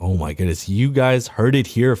 Oh my goodness, you guys heard it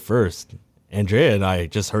here first. Andrea and I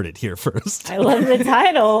just heard it here first. I love the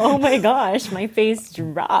title. Oh my gosh, my face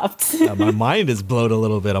dropped. My mind is blown a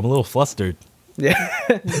little bit. I'm a little flustered. Yeah.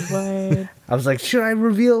 I was like, should I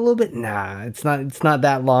reveal a little bit? Nah, it's not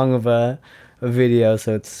that long of a video,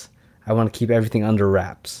 so I want to keep everything under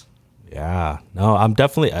wraps. Yeah, no, I'm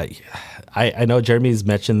definitely. I know Jeremy's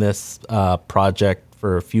mentioned this project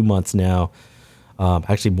for a few months now,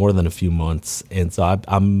 actually more than a few months, and so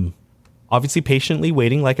I'm obviously patiently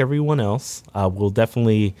waiting, like everyone else. We'll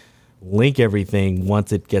definitely link everything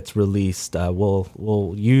once it gets released.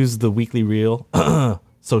 We'll use the Weekly Reel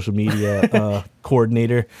social media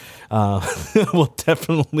coordinator. We'll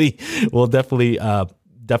definitely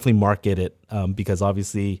market it because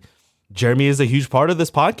obviously Jeremy is a huge part of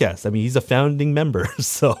this podcast. I mean, he's a founding member,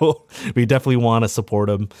 so we definitely want to support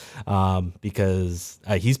him because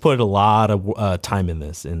he's put a lot of time in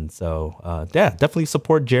this. And so, yeah, definitely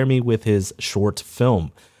support Jeremy with his short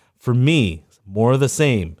film. For me, more of the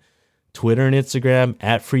same. Twitter and Instagram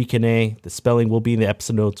at FreakinA. The spelling will be in the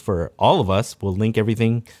episode notes for all of us. We'll link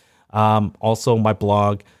everything. Also, my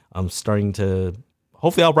blog. I'm starting to...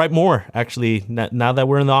 Hopefully I'll write more, actually, now that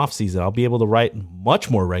we're in the off season. I'll be able to write much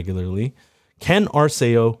more regularly.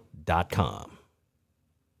 KenArceo.com.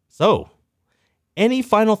 So, any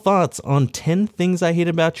final thoughts on 10 things I hate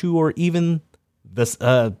about you, or even this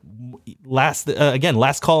last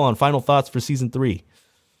call on final thoughts for season 3?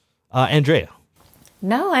 Andrea.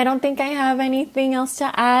 No, I don't think I have anything else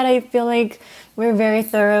to add. I feel like we're very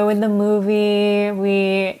thorough in the movie.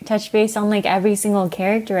 We touch base on like every single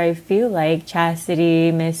character. I feel like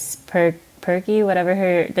Chastity, Miss Perky, whatever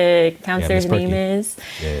the counselor's name is.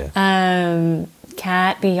 Yeah.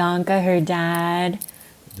 Kat, Bianca, her dad.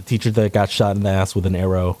 The teacher that got shot in the ass with an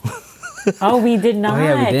arrow. Oh, we did not. Oh,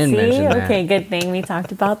 yeah, we didn't mention that. Okay, good thing we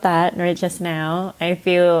talked about that right just now. I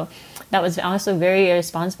feel that was also very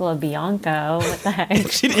irresponsible of Bianca. What the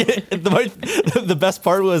heck? She did. The best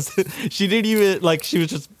part was she didn't even, like, she was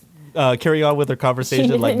just carrying on with her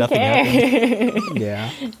conversation like nothing happened.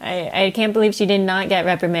 Yeah. I can't believe she did not get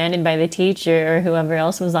reprimanded by the teacher or whoever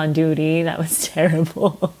else was on duty. That was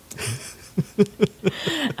terrible.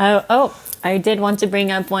 I did want to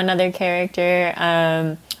bring up one other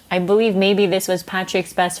character. I believe maybe this was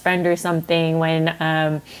Patrick's best friend or something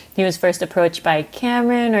when he was first approached by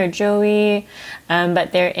Cameron or Joey,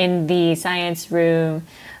 but they're in the science room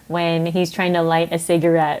when he's trying to light a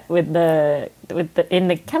cigarette in the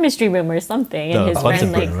chemistry room or something, and his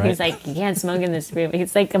friend right? He's like, you can't smoke in this room.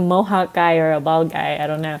 He's like a Mohawk guy or a bald guy, I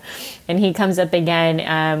don't know. And he comes up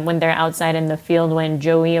again when they're outside in the field when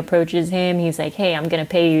Joey approaches him. He's like, hey, I'm gonna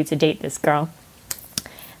pay you to date this girl.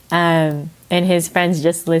 And his friend's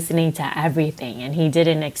just listening to everything, and he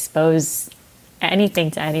didn't expose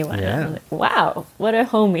anything to anyone. Yeah. I'm like, wow, what a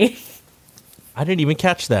homie. I didn't even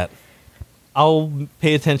catch that. I'll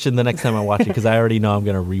pay attention the next time I watch it because I already know I'm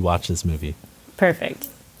going to rewatch this movie. Perfect.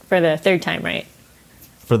 For the third time, right?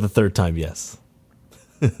 For the third time, yes.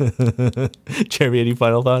 Jeremy, any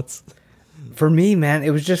final thoughts? For me, man, it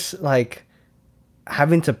was just like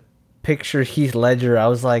having to picture Heath Ledger. I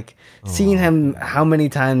was like seeing him how many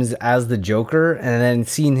times as the Joker, and then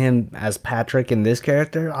seeing him as Patrick in this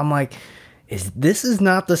character. I'm like, this is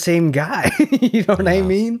not the same guy. You know what I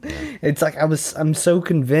mean? Yeah. It's like I'm so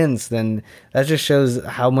convinced, and that just shows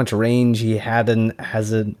how much range he had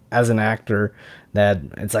as an actor. That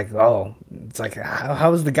it's like, how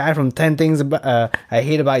is the guy from 10 Things I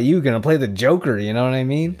Hate About You gonna play the Joker? You know what I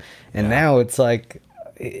mean? And now it's like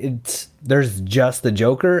there's just the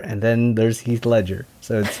Joker, and then there's Heath Ledger.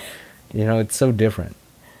 So it's it's so different.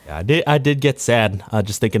 I did get sad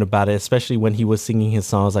just thinking about it, especially when he was singing his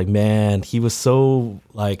songs. Like, man, he was so,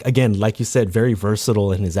 like, again, like you said, very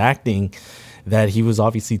versatile in his acting, that he was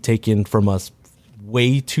obviously taken from us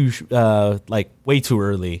way too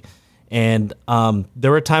early. And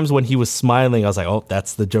there were times when he was smiling. I was like, oh,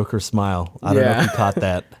 that's the Joker smile. I don't know if you caught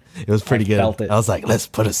that. It was pretty good. Felt it. I was like, let's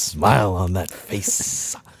put a smile on that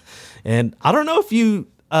face. And I don't know if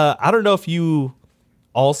you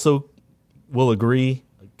also will agree,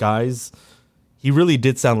 guys. He really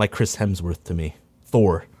did sound like Chris Hemsworth to me.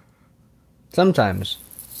 Thor. Sometimes.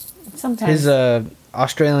 His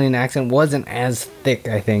Australian accent wasn't as thick,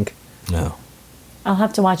 I think. No. I'll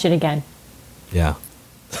have to watch it again. Yeah.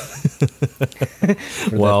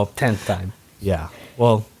 For well, the 10th time. Yeah.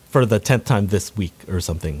 Well, for the 10th time this week or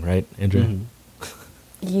something, right, Andrea? Mm-hmm.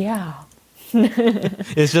 Yeah.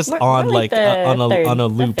 It's just We're on like on a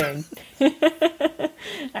loop.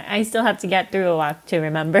 I still have to get through a walk to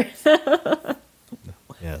remember.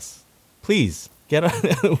 Yes. Please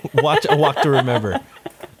watch a walk to remember,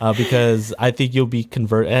 because I think you'll be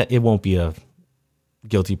converted. It won't be a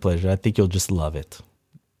guilty pleasure. I think you'll just love it.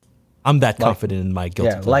 I'm that confident in my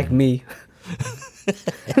guilty pleasure. Yeah, like me.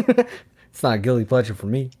 It's not a guilty pleasure for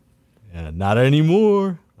me. Yeah, not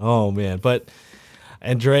anymore. Oh man, but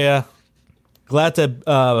Andrea, glad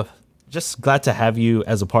to have you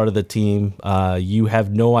as a part of the team. You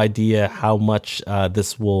have no idea how much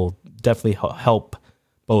this will definitely help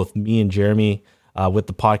both me and Jeremy with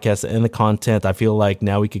the podcast and the content. I feel like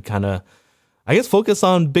now we could kind of, I guess, focus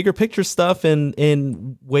on bigger picture stuff and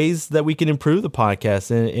in ways that we can improve the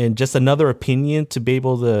podcast and just another opinion to be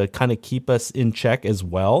able to kind of keep us in check as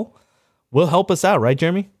well will help us out, right,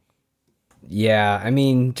 Jeremy? Yeah, I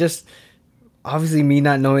mean, just obviously me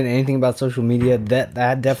not knowing anything about social media,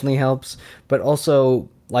 that definitely helps. But also,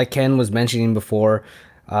 like Ken was mentioning before,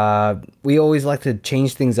 we always like to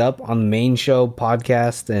change things up on the main show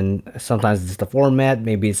podcast, and sometimes it's the format,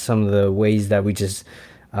 maybe it's some of the ways that we just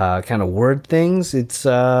kind of word things. It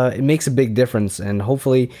makes a big difference, and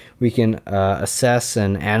hopefully we can assess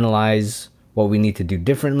and analyze what we need to do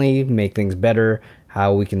differently, make things better,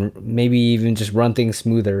 how we can maybe even just run things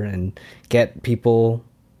smoother and get people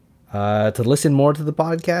to listen more to the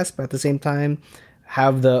podcast, but at the same time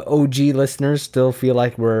have the OG listeners still feel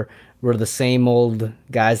like we're the same old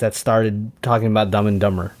guys that started talking about Dumb and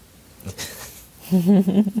Dumber.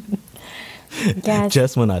 Yes.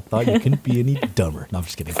 Just when I thought you couldn't be any dumber. No, I'm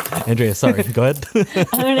just kidding. Andrea, sorry. Go ahead.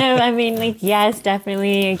 I don't know. I mean, yes,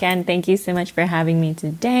 definitely. Again, thank you so much for having me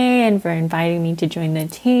today and for inviting me to join the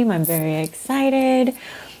team. I'm very excited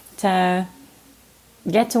to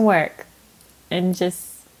get to work and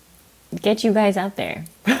just get you guys out there.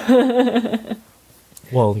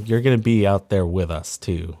 Well, you're going to be out there with us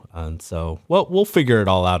too. And so, well, we'll figure it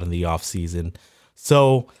all out in the off season.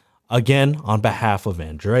 So again, on behalf of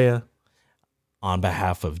Andrea, on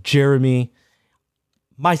behalf of Jeremy,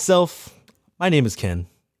 myself, my name is Ken.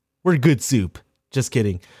 We're good soup. Just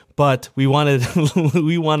kidding. But we want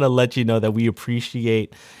to let you know that we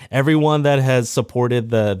appreciate everyone that has supported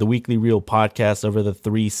the Weekly Reel podcast over the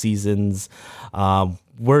 3 seasons.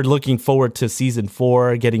 We're looking forward to season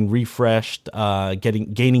 4, getting refreshed,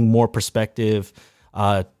 gaining more perspective,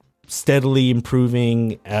 steadily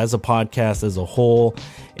improving as a podcast as a whole.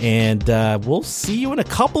 And we'll see you in a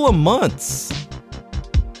couple of months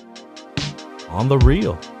on The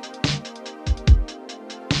Reel.